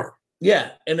power.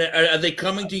 Yeah. And are they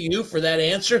coming to you for that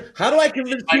answer? How do I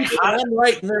convince people that I'm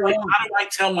right and they're wrong? How do I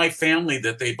tell my family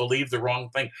that they believe the wrong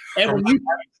thing? And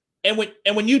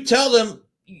when you tell them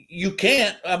you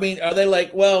can't, I mean, are they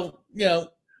like, well,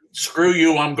 screw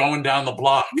you, I'm going down the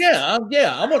block. Yeah. I'm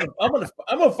gonna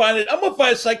find it. I'm gonna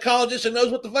find a psychologist that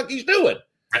knows what the fuck he's doing.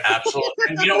 Absolutely.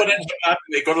 And you know what ends up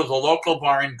happening? They go to the local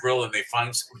bar and grill and they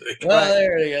find somebody. Well,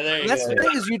 there you go. There you That's go. the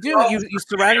thing is, you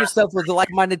surround yourself with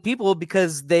like-minded people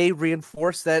because they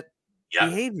reinforce that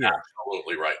behavior.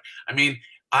 Absolutely right. I mean,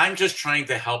 I'm just trying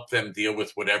to help them deal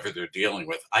with whatever they're dealing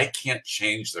with. I can't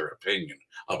change their opinion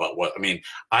about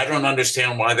I don't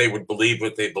understand why they would believe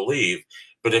what they believe,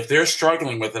 but if they're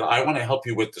struggling with it, I want to help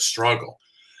you with the struggle,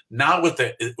 not with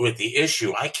the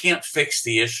issue. I can't fix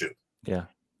the issue. Yeah.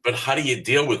 But how do you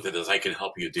deal with it as I can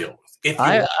help you deal with?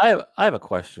 I have a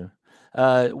question.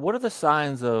 What are the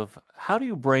signs of, how do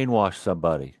you brainwash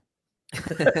somebody?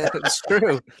 It's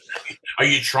true. Are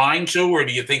you trying to, or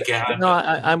do you think you have? No,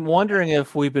 I'm wondering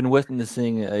if we've been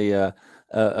witnessing a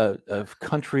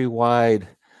countrywide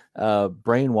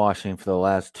brainwashing for the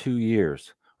last 2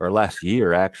 years, or last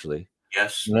year actually.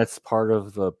 Yes, and that's part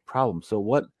of the problem. So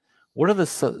what are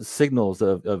the signals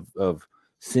of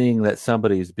seeing that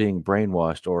somebody's being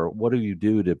brainwashed, or what do you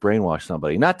do to brainwash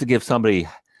somebody? Not to give somebody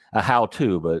a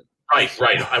how-to, but right.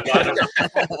 I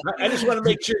just want to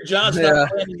make sure John's not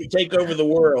planning to take over the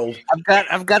world.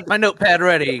 I've got my notepad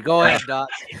ready. Go ahead, Doc.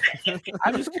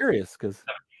 I'm just curious because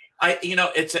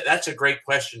that's a great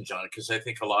question, John, because I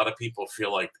think a lot of people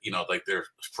feel like, like their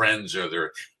friends or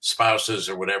their spouses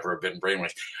or whatever have been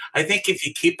brainwashed. I think if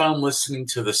you keep on listening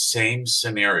to the same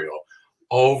scenario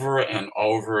over and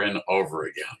over and over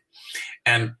again,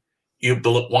 and you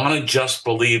want to just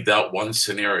believe that one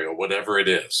scenario, whatever it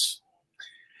is,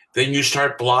 then you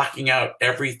start blocking out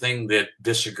everything that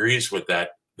disagrees with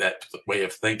that way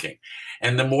of thinking.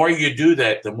 And the more you do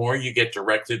that, the more you get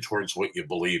directed towards what you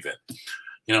believe in.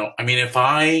 There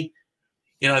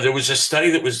was a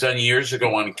study that was done years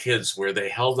ago on kids where they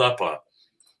held up a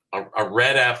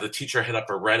red apple. The teacher held up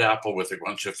a red apple with a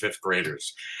bunch of fifth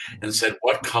graders and said,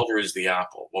 "What color is the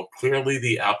apple?" Well, clearly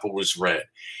the apple was red.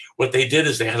 What they did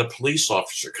is they had a police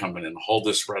officer come in and hold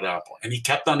this red apple. And he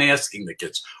kept on asking the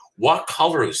kids, "What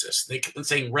color is this?" They kept on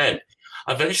saying red.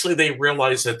 Eventually they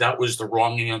realized that was the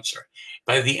wrong answer.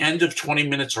 By the end of 20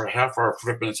 minutes or a half hour,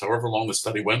 40 minutes, however long the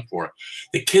study went for,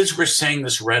 the kids were saying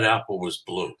this red apple was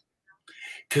blue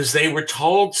because they were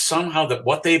told somehow that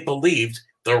what they believed,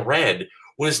 the red,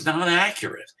 was not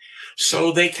accurate.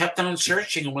 So they kept on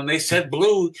searching. And when they said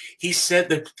blue,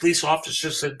 the police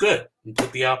officer said, "Good," and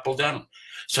put the apple down.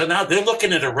 So now they're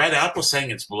looking at a red apple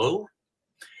saying it's blue.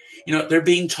 They're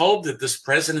being told that this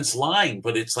president's lying,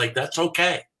 but it's like, that's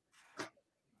okay.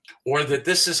 Or that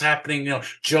this is happening,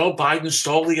 Joe Biden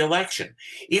stole the election.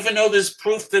 Even though there's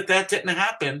proof that didn't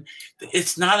happen,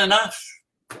 it's not enough.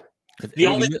 The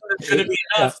only thing that's going to be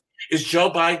enough is Joe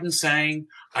Biden saying,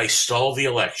 "I stole the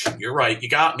election." You're right. You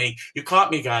got me. You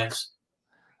caught me, guys.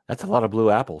 That's a lot of blue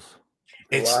apples.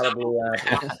 It's a lot of blue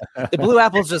apples. The blue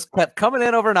apples just kept coming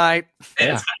in overnight.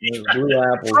 Yeah. Blue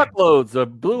apples. Truckloads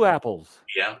of blue apples.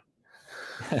 Yeah.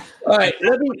 All right.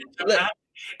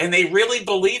 And they really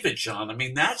believe it, John. I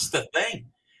mean, that's the thing.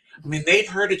 I mean, they've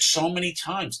heard it so many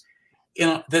times,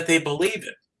 that they believe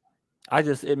it.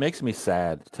 It makes me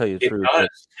sad, to tell you the truth.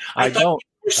 Does. I don't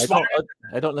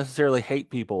necessarily hate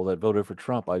people that voted for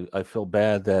Trump. I feel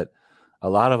bad that a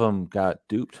lot of them got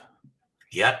duped.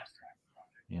 Yep.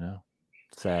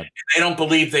 Sad. Mm-hmm. They don't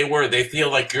believe they were. They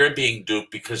feel like you're being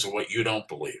duped because of what you don't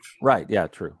believe. Right. Yeah,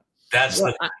 true.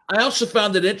 I also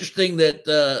found it interesting that,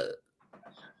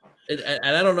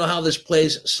 and I don't know how this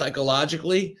plays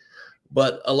psychologically,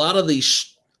 but a lot of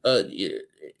these,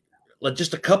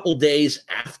 just a couple days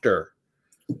after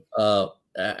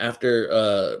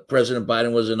after President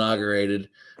Biden was inaugurated,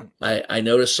 I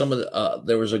noticed some of the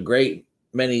there was a great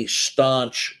many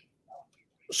staunch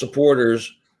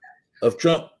supporters of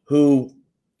Trump who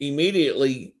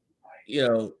immediately,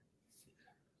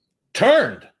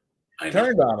 turned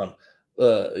on him.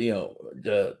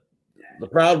 The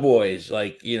Proud Boys,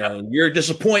 like, your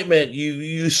disappointment,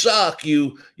 you suck,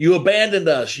 you abandoned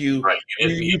us, you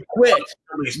quit,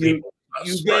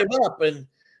 you gave up,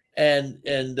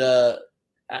 and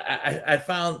I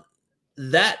found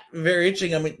that very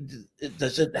interesting. I mean,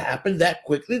 does it happen that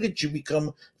quickly that you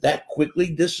become that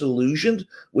quickly disillusioned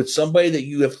with somebody that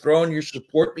you have thrown your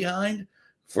support behind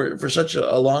for such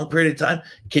a long period of time?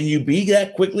 Can you be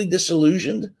that quickly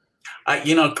disillusioned?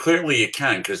 Clearly you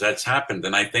can, because that's happened.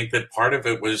 And I think that part of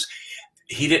it was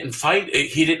he didn't fight.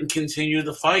 He didn't continue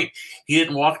the fight. He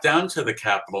didn't walk down to the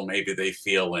Capitol, maybe they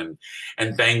feel, and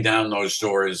bang down those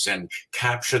doors and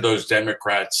capture those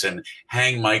Democrats and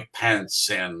hang Mike Pence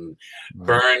and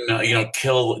burn,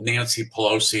 kill Nancy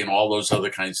Pelosi and all those other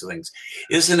kinds of things.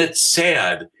 Isn't it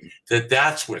sad that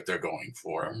that's what they're going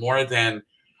for more than,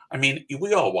 I mean,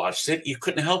 we all watched it. You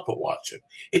couldn't help but watch it.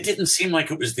 It didn't seem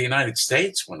like it was the United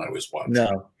States when I was watching.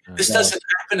 No, this doesn't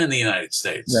happen in the United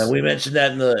States. No, we mentioned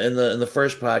that in the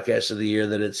first podcast of the year,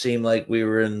 that it seemed like we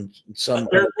were in some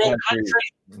country.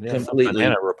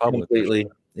 Completely.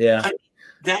 Yeah.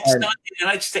 That's not the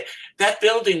United States. That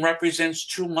building represents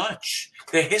too much.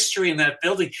 The history in that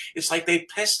building, it's like they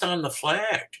pissed on the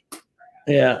flag.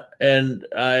 Yeah, and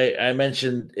I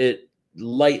mentioned it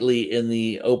lightly in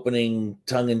the opening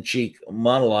tongue-in-cheek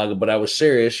monologue, but I was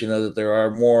serious, that there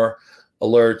are more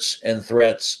alerts and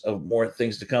threats of more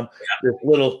things to come. Yeah.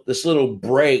 This little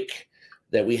break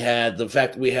that we had, the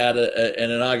fact that we had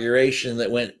an inauguration that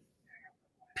went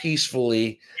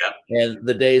peacefully, and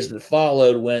the days that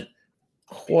followed went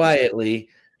quietly,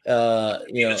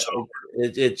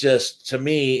 it just, to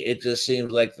me, it just seems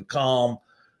like the calm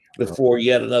before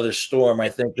yet another storm. I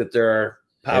think that there are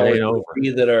powers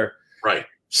that are right.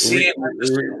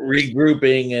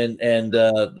 Regrouping, and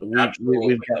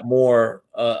we've got more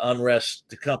unrest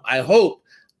to come. I hope,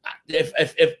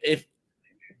 if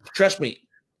trust me,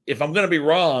 if I'm going to be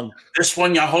wrong, this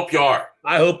one, I hope you are.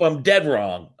 I hope I'm dead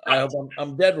wrong. I hope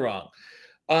I'm dead wrong.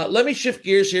 Let me shift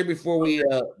gears here before we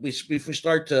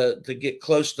start to get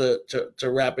close to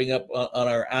wrapping up on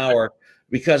our hour,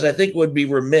 because I think it would be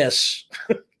remiss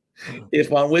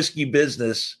if on Whiskey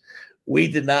Business we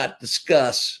did not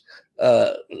discuss,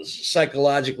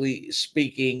 psychologically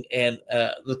speaking, and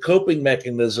the coping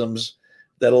mechanisms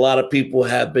that a lot of people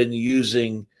have been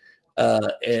using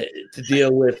to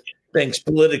deal with things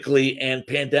politically and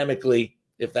pandemically,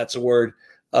 if that's a word.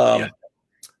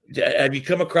 Have you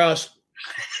come across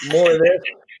more of this?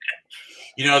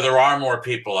 There are more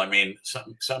people. I mean,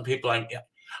 some people.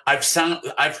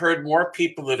 I've heard more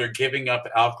people that are giving up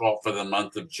alcohol for the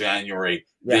month of January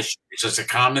this year. It's just a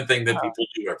common thing that people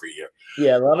do every year.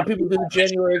 Yeah, a lot of people do the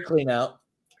January clean out.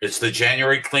 It's the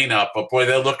January cleanup, but boy,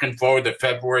 they're looking forward to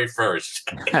February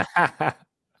 1st.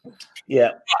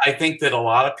 Yeah. I think that a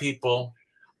lot of people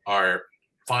are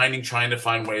trying to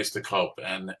find ways to cope.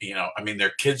 And,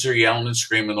 their kids are yelling and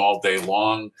screaming all day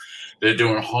long. They're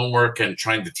doing homework and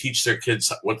trying to teach their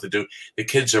kids what to do. The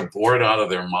kids are bored out of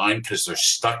their mind because they're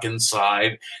stuck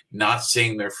inside, not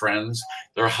seeing their friends.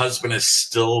 Their husband is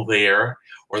still there,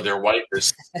 or their wife is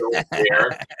still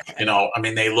there.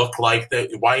 They look like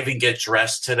why even get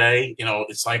dressed today?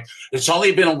 It's like, it's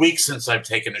only been a week since I've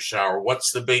taken a shower.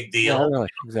 What's the big deal? Yeah,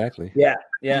 exactly. Yeah.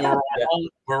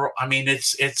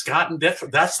 It's gotten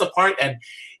different. That's the part. And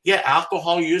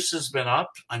alcohol use has been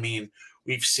up.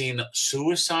 We've seen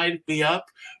suicide be up.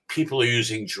 People are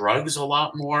using drugs a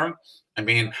lot more.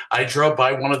 I drove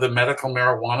by one of the medical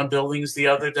marijuana buildings the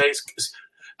other day.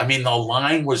 The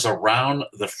line was around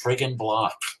the friggin'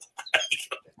 block.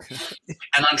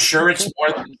 And I'm sure it's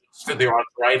more than just for the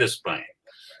arthritis pain.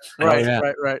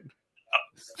 Right.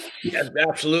 Yeah,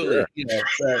 absolutely. You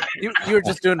were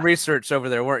just doing research over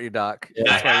there, weren't you, Doc?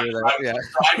 Yeah, I was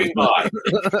driving by.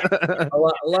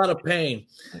 a lot of pain.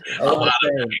 A lot of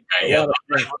pain.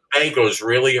 Vago's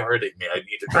really hurting me. I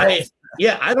need to go.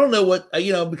 I don't know what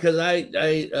because I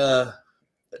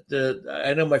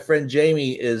know my friend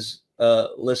Jamie is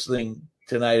listening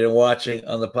tonight and watching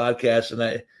on the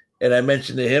podcast, and I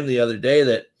mentioned to him the other day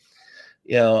that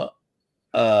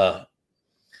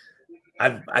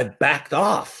I've backed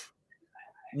off,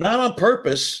 not on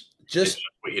purpose, just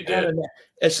what you did.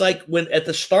 It's like when at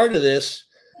the start of this,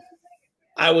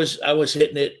 I was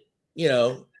hitting it,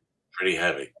 pretty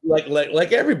heavy,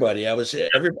 like everybody.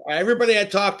 Everybody I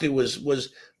talked to was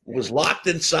locked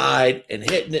inside and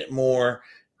hitting it more,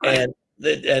 right.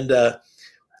 and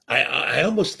I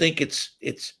almost think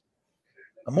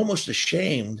I'm almost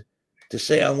ashamed to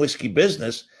say on Whiskey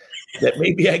Business that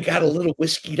maybe I got a little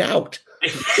whiskeyed out.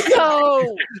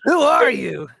 No, who are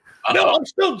you? No, I'm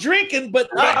still drinking, but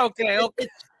Okay.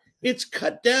 it's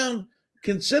cut down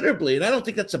considerably, and I don't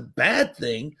think that's a bad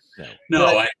thing.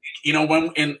 No,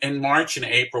 when in March and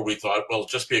April we thought, well,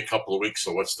 just be a couple of weeks,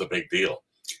 so what's the big deal?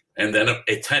 And then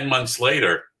 10 months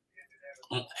later,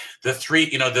 the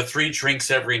three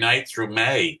drinks every night through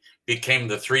May became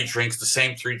the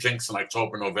same three drinks in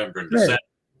October, November, and December.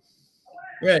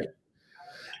 Right.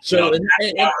 So,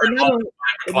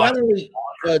 not only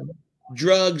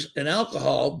drugs and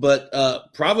alcohol, but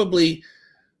probably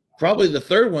the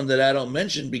third one that I don't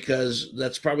mention, because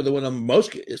that's probably the one I'm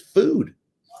most is food.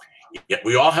 Yeah,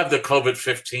 we all have the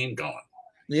COVID-15 going.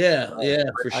 Yeah,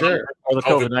 for sure. Or the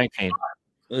COVID-19.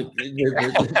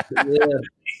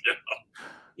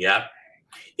 Yeah,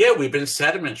 we've been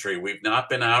sedimentary. We've not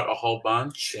been out a whole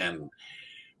bunch, and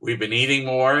we've been eating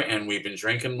more, and we've been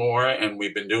drinking more, and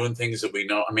we've been doing things that we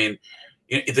know. I mean,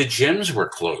 the gyms were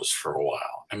closed for a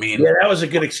while. I mean, that was a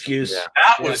good excuse.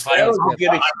 That was a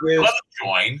good excuse.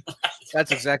 Join.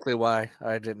 That's exactly why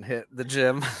I didn't hit the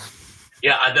gym.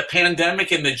 Yeah, the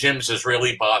pandemic in the gyms is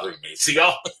really bothering me. See,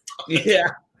 yeah.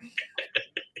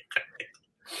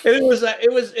 It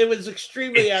was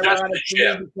extremely ironic.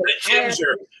 The gyms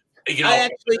are, I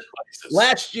actually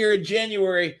last year in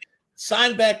January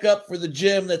signed back up for the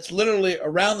gym that's literally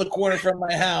around the corner from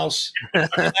my house. I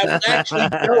was actually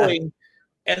going,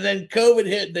 and then COVID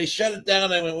hit. And they shut it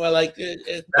down. I went, well, like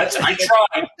I tried.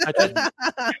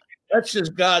 That's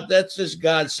just God. That's just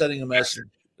God sending a message.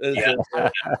 Yeah.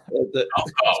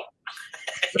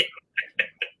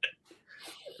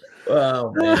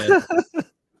 Oh man.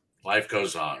 Life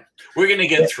goes on. We're going to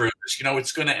get through this.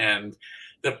 It's going to end.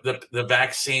 The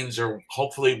vaccines are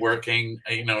hopefully working.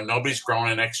 Nobody's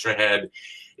growing an extra head.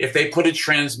 If they put a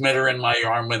transmitter in my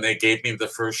arm when they gave me the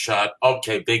first shot,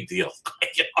 okay, big deal.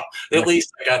 At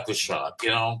least I got the shot.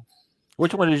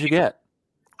 Which one did you get?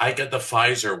 I got the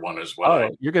Pfizer one as well.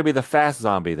 Oh, you're going to be the fast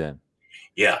zombie then.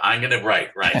 Yeah, I'm going to right.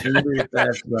 You're gonna be a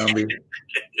fast zombie.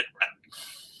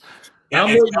 I'm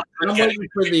waiting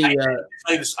for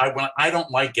the. I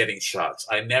don't like getting shots.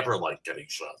 I never like getting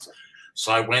shots.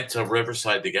 So I went to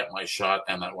Riverside to get my shot,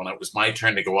 and when it was my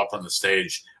turn to go up on the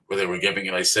stage where they were giving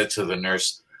it, I said to the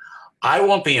nurse, "I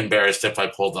won't be embarrassed if I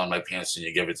pull down my pants and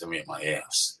you give it to me in my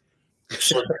ass."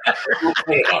 So,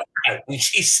 and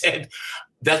she said,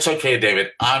 "That's okay,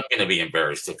 David. I'm going to be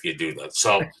embarrassed if you do that."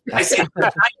 So I said,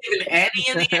 "Not even Annie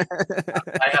in the end."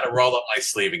 I had to roll up my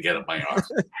sleeve and get up my arm.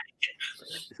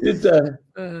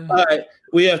 All right,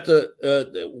 we have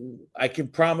to. I can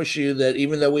promise you that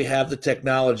even though we have the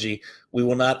technology, we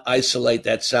will not isolate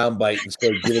that soundbite and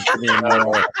say, "Give it to me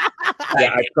now."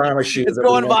 Yeah, I promise you, it's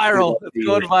going viral. It's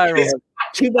going viral.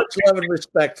 Too much love and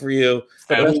respect for you.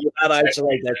 We will not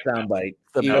isolate that soundbite.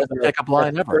 The pickup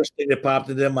line ever. First thing that popped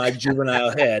into my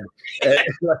juvenile head,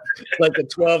 like a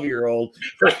 12-year-old.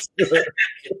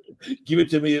 Give it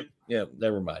to me. Yeah,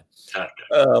 never mind.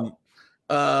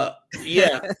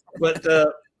 Yeah, but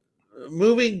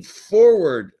moving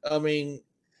forward, I mean,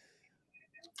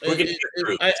 like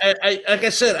I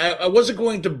said, I wasn't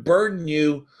going to burden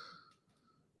you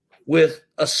with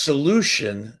a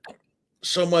solution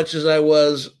so much as I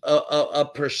was a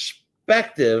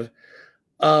perspective.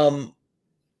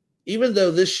 Even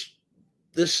though this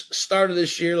start of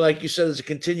this year, like you said, is a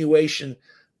continuation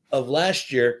of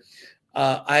last year,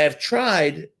 I have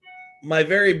tried my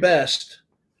very best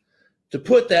to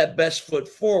put that best foot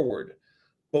forward.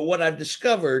 But what I've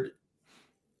discovered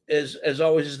is, as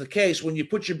always is the case, when you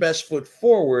put your best foot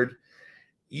forward,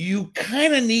 you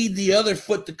kind of need the other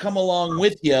foot to come along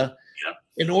with you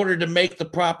in order to make the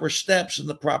proper steps and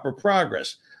the proper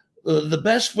progress. The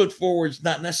best foot forward is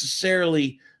not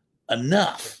necessarily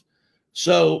enough.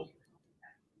 So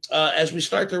as we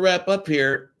start to wrap up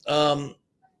here, and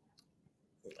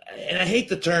I hate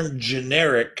the term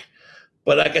generic,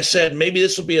 but like I said, maybe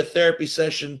this will be a therapy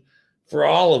session for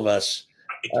all of us.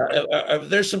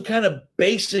 There's some kind of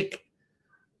basic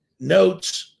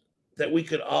notes that we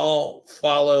could all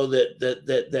follow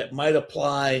that might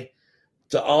apply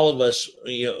to all of us,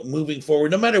 moving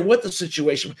forward, no matter what the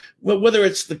situation, whether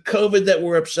it's the COVID that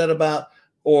we're upset about,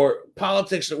 or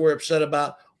politics that we're upset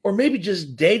about, or maybe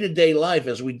just day-to-day life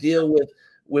as we deal with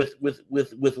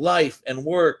life and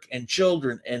work and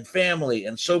children and family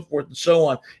and so forth and so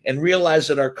on, and realize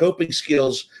that our coping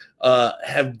skills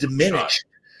have diminished,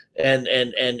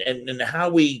 and how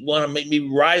we want to maybe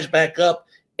rise back up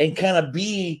and kind of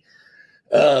be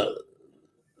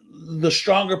the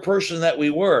stronger person that we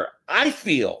were. I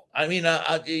feel,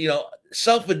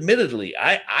 self-admittedly,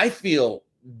 I feel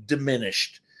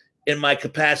diminished in my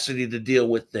capacity to deal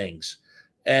with things.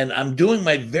 And I'm doing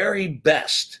my very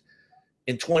best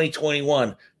in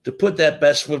 2021 to put that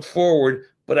best foot forward.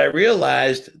 But I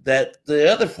realized that the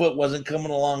other foot wasn't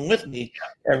coming along with me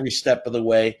every step of the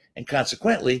way. And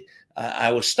consequently,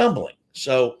 I was stumbling.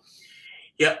 So,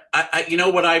 yeah, I you know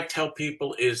what I tell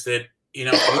people is that,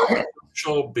 we're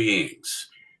social beings,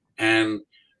 and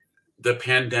the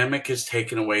pandemic has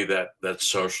taken away that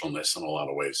socialness in a lot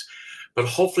of ways. But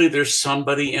hopefully there's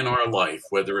somebody in our life,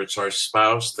 whether it's our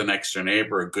spouse, the next door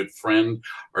neighbor, a good friend,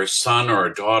 our son or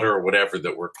a daughter or whatever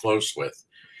that we're close with,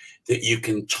 that you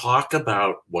can talk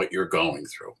about what you're going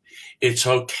through. It's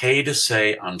okay to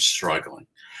say, I'm struggling.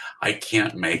 I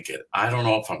can't make it. I don't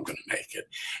know if I'm going to make it.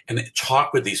 And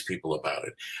talk with these people about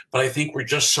it. But I think we're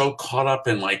just so caught up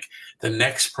in like the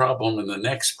next problem and the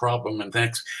next problem and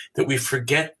next that we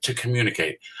forget to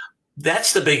communicate.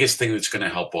 That's the biggest thing that's going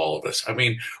to help all of us. I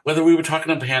mean, whether we were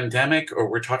talking about a pandemic or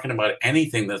we're talking about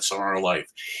anything that's in our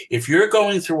life, if you're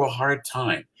going through a hard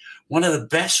time, one of the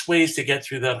best ways to get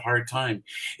through that hard time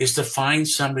is to find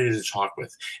somebody to talk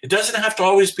with. It doesn't have to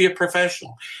always be a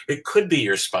professional. It could be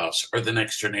your spouse or the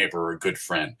next door neighbor or a good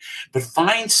friend. But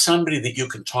find somebody that you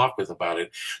can talk with about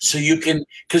it, so you can,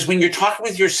 because when you're talking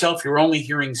with yourself, you're only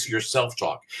hearing your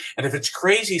self-talk. And if it's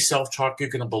crazy self-talk, you're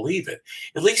going to believe it.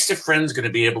 At least a friend's going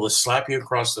to be able to slap you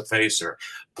across the face or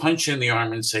punch you in the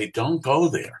arm and say, don't go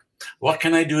there. What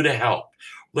can I do to help?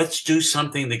 Let's do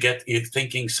something to get you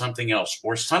thinking something else,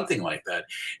 or something like that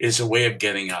is a way of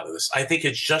getting out of this. I think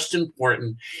it's just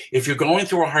important. If you're going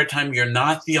through a hard time, you're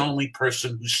not the only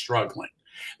person who's struggling.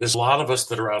 There's a lot of us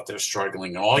that are out there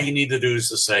struggling. And all you need to do is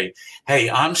to say, hey,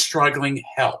 I'm struggling,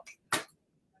 help.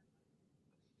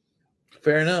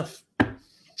 fair enough.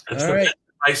 That's the best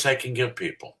advice I can give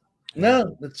people.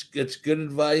 No, it's good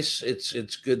advice.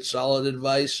 It's good, solid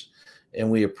advice,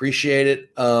 and we appreciate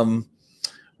it.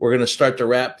 We're going to start to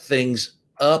wrap things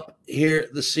up here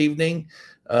this evening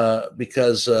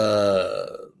because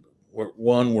we're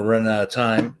running out of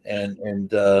time, and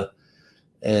I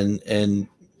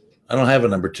don't have a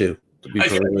number two, to be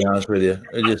perfectly honest with you.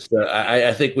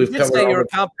 I think we've covered all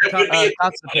the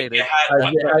constipated.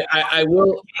 I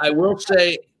will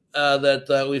say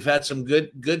that we've had some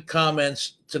good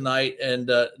comments tonight,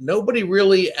 and nobody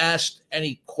really asked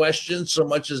any questions so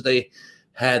much as they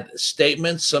had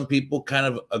statements. Some people kind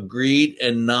of agreed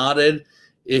and nodded,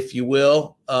 if you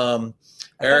will.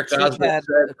 Eric Osmond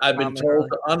said, I've been told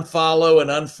to unfollow and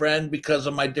unfriend because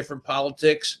of my different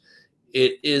politics.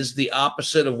 It is the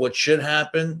opposite of what should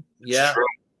happen. Yeah.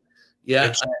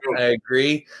 I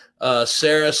agree.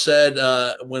 Sarah said,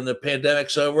 when the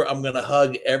pandemic's over, I'm going to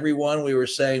hug everyone. We were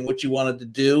saying what you wanted to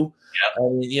do. I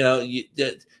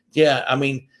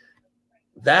mean,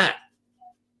 that.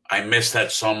 I miss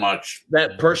that so much.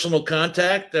 That personal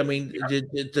contact. I mean,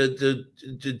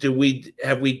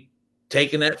 have we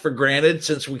taken that for granted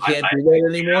since we can't do that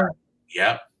anymore?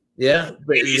 Yeah. Yeah.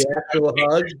 But the actual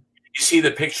hug. You see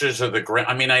the pictures of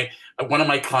one of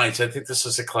my clients, I think this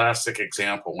is a classic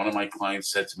example. One of my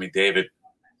clients said to me, David,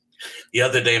 the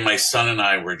other day, my son and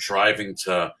I were driving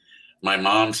to my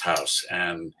mom's house,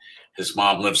 and his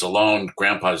mom lives alone.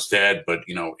 Grandpa's dead, but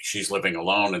she's living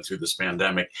alone and through this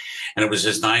pandemic. And it was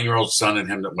his 9-year-old son and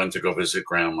him that went to go visit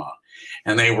grandma.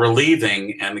 And they were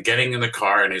leaving and getting in the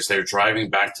car. And as they're driving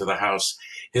back to the house,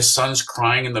 his son's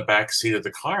crying in the back seat of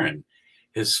the car. And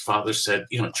his father said,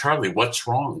 Charlie, what's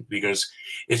wrong? And he goes,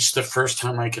 it's the first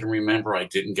time I can remember I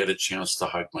didn't get a chance to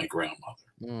hug my grandmother.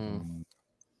 Mm.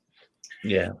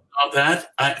 Yeah.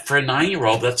 For a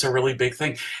 9-year-old, that's a really big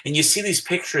thing. And you see these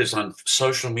pictures on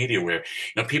social media where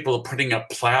people are putting up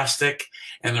plastic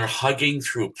and they're hugging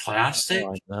through plastic.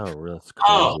 Oh, I know, that's crazy.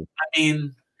 I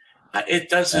mean, it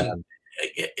doesn't.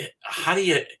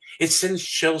 It sends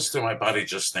chills through my body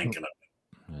just thinking of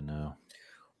it. I know.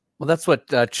 Well, that's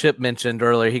what Chip mentioned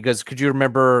earlier. He goes, could you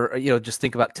remember, just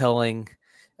think about telling,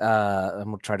 I'm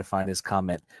going to try to find his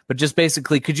comment, but just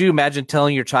basically, could you imagine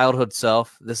telling your childhood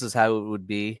self, this is how it would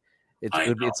be?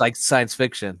 It's like science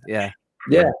fiction. Yeah.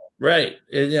 Yeah. Right.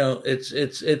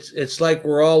 It's like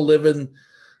we're all living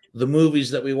the movies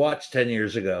that we watched 10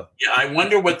 years ago. Yeah. I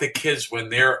wonder what the kids,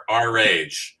 when they're our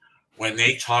age, when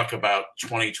they talk about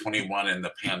 2021 and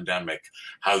the pandemic,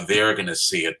 how they're going to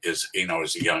see it as a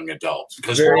young adult.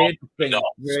 Very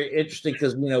interesting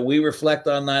because, we reflect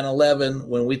on 9/11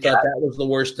 when we thought that was the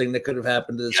worst thing that could have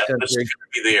happened to this country. This is going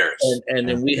to be theirs. And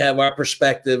then we have our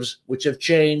perspectives, which have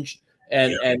changed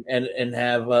and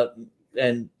have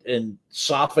and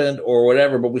softened or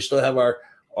whatever, but we still have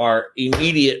our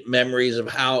immediate memories of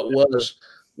how it was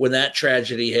when that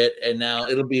tragedy hit, and now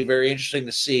it'll be very interesting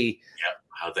to see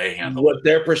how they handle what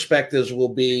their perspectives will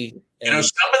be. Some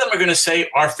of them are going to say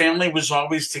our family was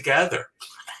always together.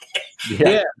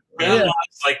 Yeah.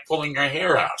 It's like pulling your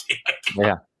hair out.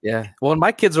 Yeah. Well,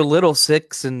 my kids are little,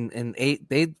 6 and 8.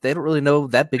 They don't really know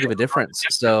that big of a difference.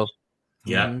 So,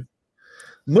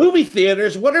 Movie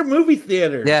theaters. What are movie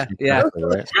theaters? Yeah.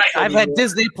 Right. I've had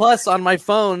Disney Plus on my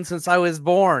phone since I was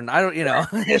born. I don't,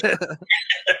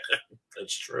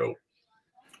 That's true.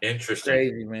 Interesting.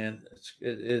 Crazy, man.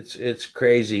 It's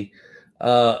crazy.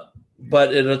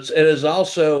 But it is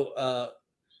also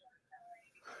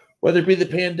whether it be the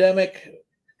pandemic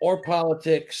or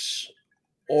politics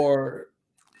or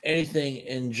anything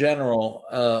in general,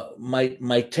 my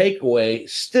takeaway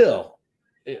still,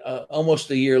 almost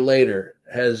a year later,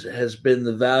 has been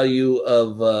the value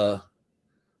of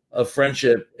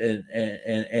friendship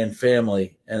and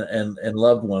family and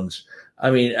loved ones.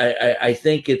 I mean, I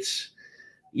think it's,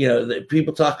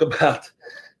 people talk about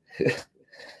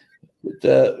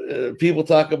people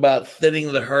talk about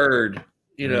thinning the herd,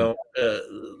 the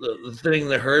thinning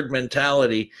the herd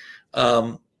mentality.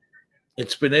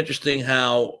 It's been interesting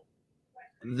how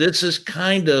this is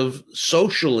kind of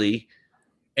socially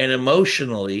and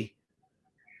emotionally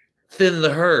thin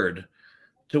the herd,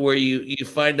 to where you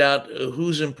find out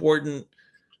who's important,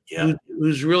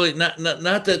 who's really not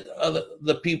that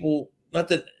the people, not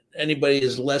that anybody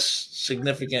is less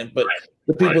significant, but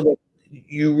the people that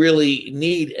you really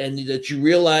need and that you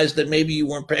realize that maybe you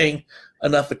weren't paying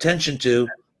enough attention to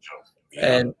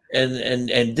and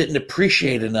didn't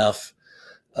appreciate enough.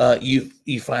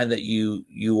 You find that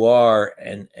you are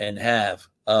and have.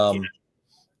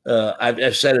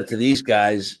 I've said it to these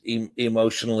guys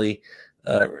emotionally,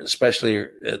 especially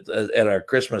at our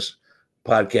Christmas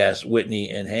podcast, Whitney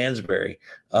and Hansberry.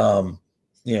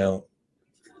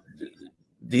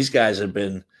 These guys have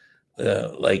been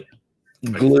like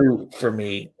glue for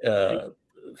me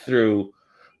through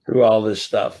all this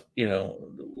stuff. The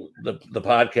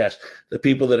podcast, the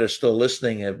people that are still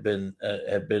listening have been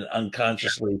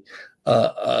unconsciously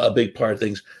a big part of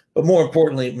things. But more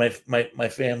importantly, my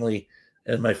family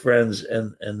and my friends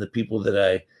and the people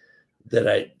that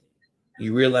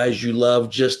you realize you love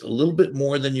just a little bit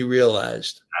more than you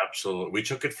realized. Absolutely, we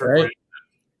took it for granted.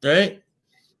 Right?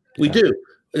 We do.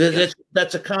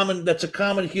 That's a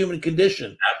common human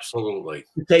condition. Absolutely,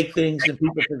 to take things and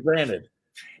people for granted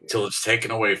until it's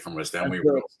taken away from us. Then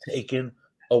it's taken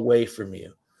away from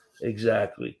you.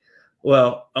 Exactly.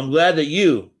 Well, I'm glad that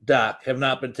you, Doc, have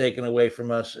not been taken away from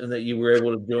us, and that you were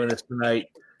able to join us tonight.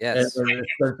 Yes, and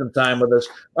spend some time with us.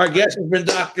 Our guest has been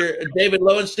Dr. David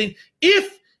Lowenstein.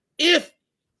 If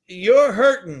you're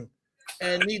hurting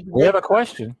and need to, we have a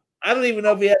question. I don't even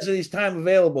know if he has any time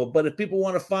available, but if people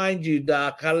want to find you,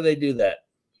 Doc, how do they do that?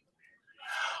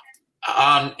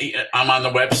 I'm on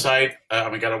the website.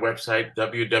 We got a website,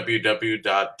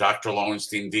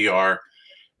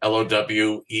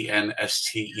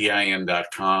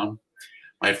 www.drlowenstein.com.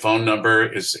 My phone number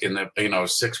is in the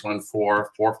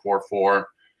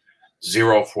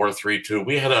 614-444-0432.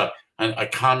 We had a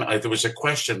comment. There was a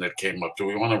question that came up. Do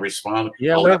we want to respond?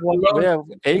 Yeah, we have a question.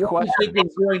 What do you think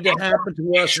is going to happen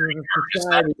to us in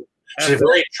society? She's a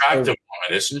very attractive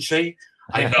woman, isn't she?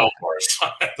 I know her, so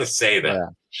I have to say that. Yeah.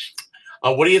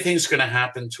 What do you think is going to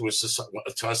happen to us as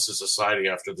a society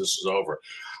after this is over?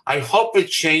 I hope it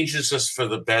changes us for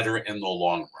the better in the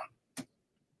long run,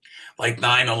 like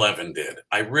 9/11 did.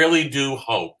 I really do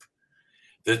hope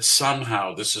that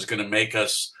somehow this is going to make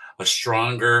us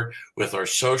stronger with our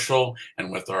social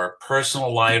and with our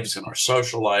personal lives and our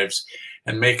social lives,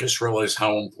 and make us realize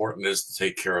how important it is to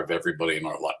take care of everybody in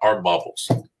our bubbles.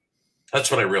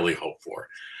 That's what I really hope for.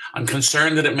 I'm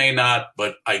concerned that it may not,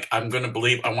 but I'm going to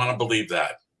believe. I want to believe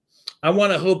that. I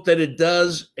want to hope that it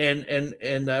does,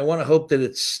 and I want to hope that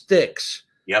it sticks.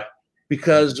 Yep.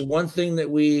 Because one thing that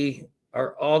we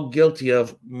are all guilty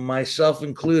of, myself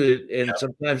included, and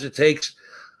sometimes it takes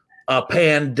a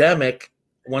pandemic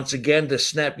once again to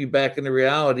snap you back into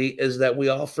reality, is that we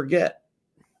all forget.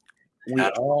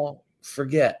 All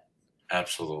forget.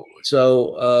 Absolutely.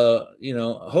 So,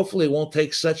 hopefully it won't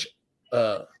take such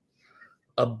a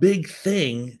big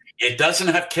thing. It doesn't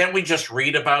have. Can't we just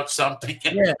read about something?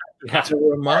 Yeah, to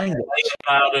remind us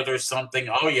about it or something.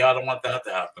 Oh yeah, I don't want that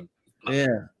to happen.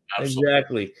 Yeah,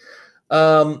 exactly.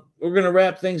 We're going to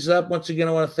wrap things up. Once again,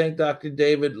 I want to thank Dr.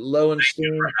 David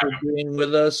Lowenstein for being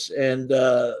with us, and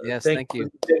thank you.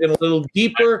 For digging a little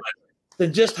deeper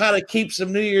than just how to keep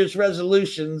some New Year's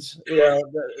resolutions. Not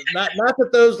that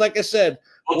those, like I said,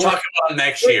 we'll talk about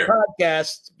next year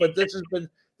podcasts, but this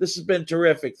has been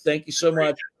terrific. Thank you so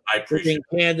much. I appreciate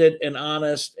being candid and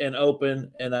honest and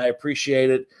open, and I appreciate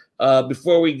it.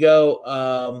 Before we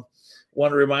go,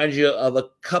 want to remind you of a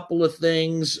couple of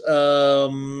things.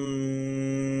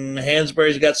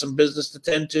 Hansberry's got some business to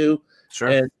tend to, Sure.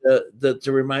 and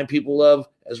to remind people of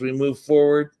as we move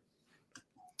forward.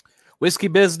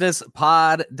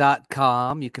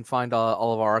 WhiskeyBusinessPod.com. You can find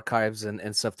all of our archives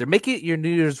and stuff there. Make it your New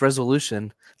Year's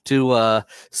resolution to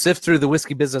sift through the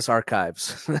Whiskey Business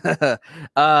archives.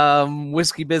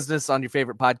 Whiskey Business on your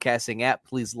favorite podcasting app.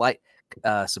 Please like,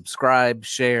 subscribe,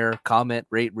 share, comment,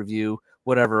 rate, review,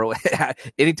 whatever.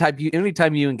 anytime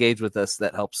you engage with us,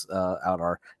 that helps out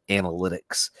our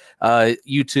analytics.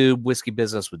 YouTube, Whiskey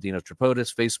Business with Dino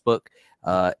Tripodis, Facebook,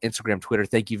 Instagram, Twitter.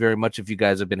 Thank you very much if you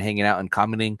guys have been hanging out and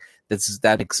commenting.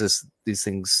 That makes these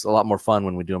things a lot more fun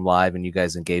when we do them live and you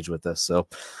guys engage with us. So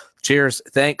cheers.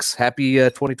 Thanks. Happy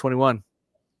 2021.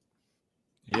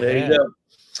 There you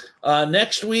go.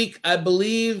 Next week, I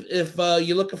believe, if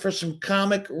you're looking for some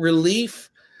comic relief,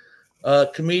 a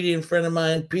comedian friend of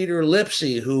mine, Peter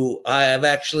Lipsy, who I have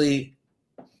actually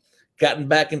gotten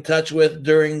back in touch with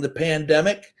during the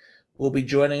pandemic, will be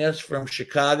joining us from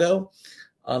Chicago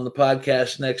on the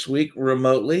podcast next week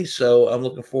remotely. So I'm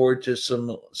looking forward to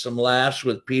some laughs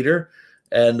with Peter.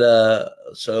 And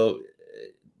so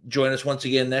join us once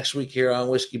again next week here on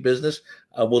Whiskey Business.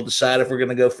 We'll decide if we're going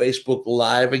to go Facebook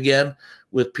Live again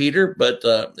with Peter, but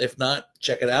if not,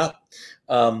 check it out.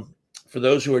 For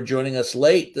those who are joining us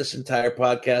late, this entire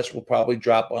podcast will probably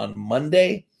drop on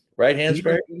Monday, right,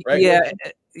 Hansberry? Right? Yeah.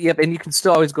 Yep. And you can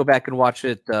still always go back and watch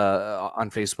it on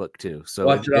Facebook too. So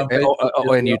Watch it on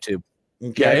Facebook and YouTube.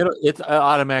 Okay. Yeah, it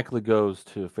automatically goes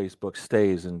to Facebook,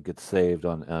 stays and gets saved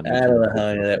on I don't know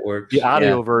how that works. the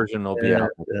audio version will be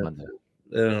out Monday.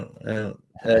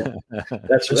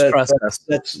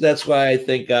 That's why I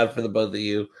thank God for the both of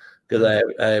you, because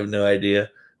I have no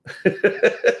idea.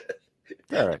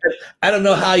 All right. I don't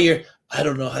know how your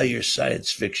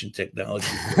science fiction technology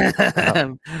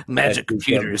magic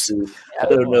computers. I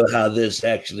don't know how this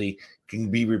actually can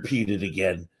be repeated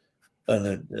again.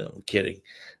 No, I'm kidding.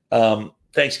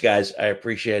 Thanks, guys. I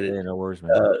appreciate it. Yeah, no worries,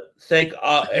 man. Thank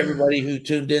everybody who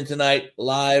tuned in tonight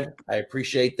live. I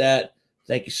appreciate that.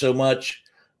 Thank you so much.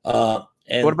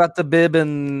 And what about the bib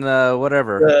and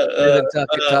whatever?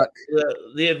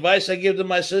 The advice I give to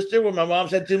my sister when my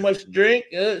mom's had too much to drink,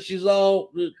 she's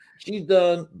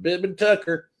done. Bib and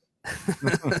tucker.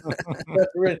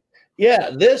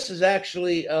 Yeah, this is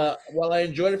actually, while I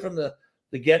enjoyed it from the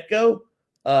get-go,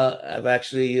 I've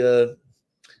actually,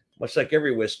 much like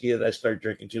every whiskey that I start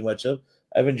drinking too much of,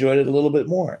 I've enjoyed it a little bit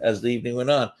more as the evening went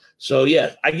on. So,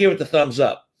 yeah, I give it the thumbs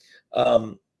up.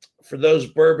 For those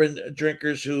bourbon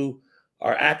drinkers who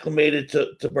are acclimated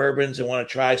to bourbons and want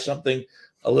to try something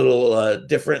a little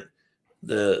different,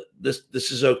 this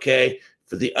is okay.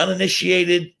 For the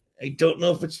uninitiated, I don't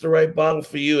know if it's the right bottle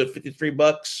for you at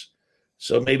 $53.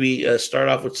 So maybe start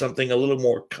off with something a little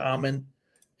more common.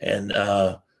 And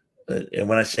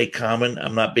when I say common,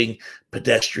 I'm not being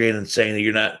pedestrian and saying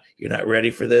that you're not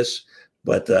ready for this.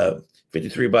 But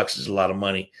 $53 is a lot of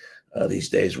money these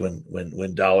days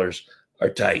when dollars are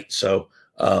tight. So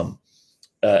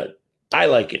I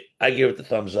like it. I give it the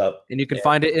thumbs up. And you can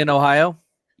find it in Ohio?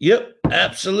 Yep,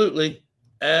 absolutely.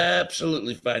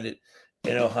 Absolutely find it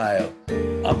in Ohio.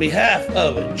 On behalf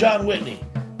of John Whitney,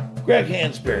 Greg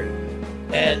Hansberry,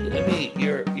 and me,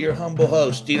 your humble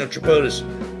host, Dino Tripodis,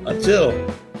 until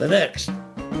the next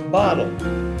bottle,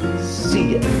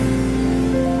 see ya.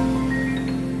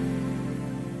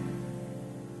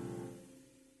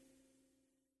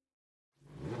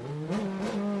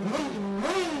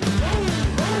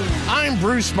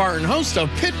 Bruce Martin, host of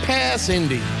Pit Pass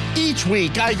Indy. Each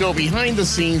week, I go behind the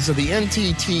scenes of the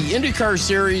NTT IndyCar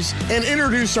Series and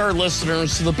introduce our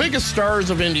listeners to the biggest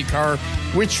stars of IndyCar,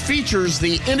 which features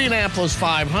the Indianapolis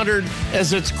 500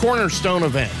 as its cornerstone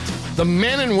event. The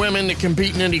men and women that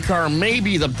compete in IndyCar may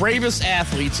be the bravest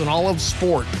athletes in all of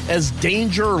sport, as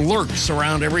danger lurks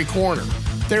around every corner.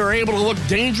 They are able to look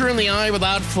danger in the eye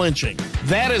without flinching.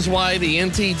 That is why the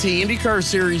NTT IndyCar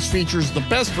Series features the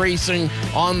best racing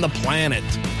on the planet.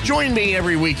 Join me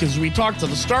every week as we talk to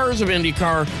the stars of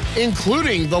IndyCar,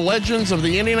 including the legends of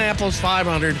the Indianapolis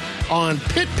 500 on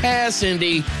Pit Pass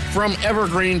Indy from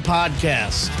Evergreen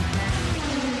Podcast.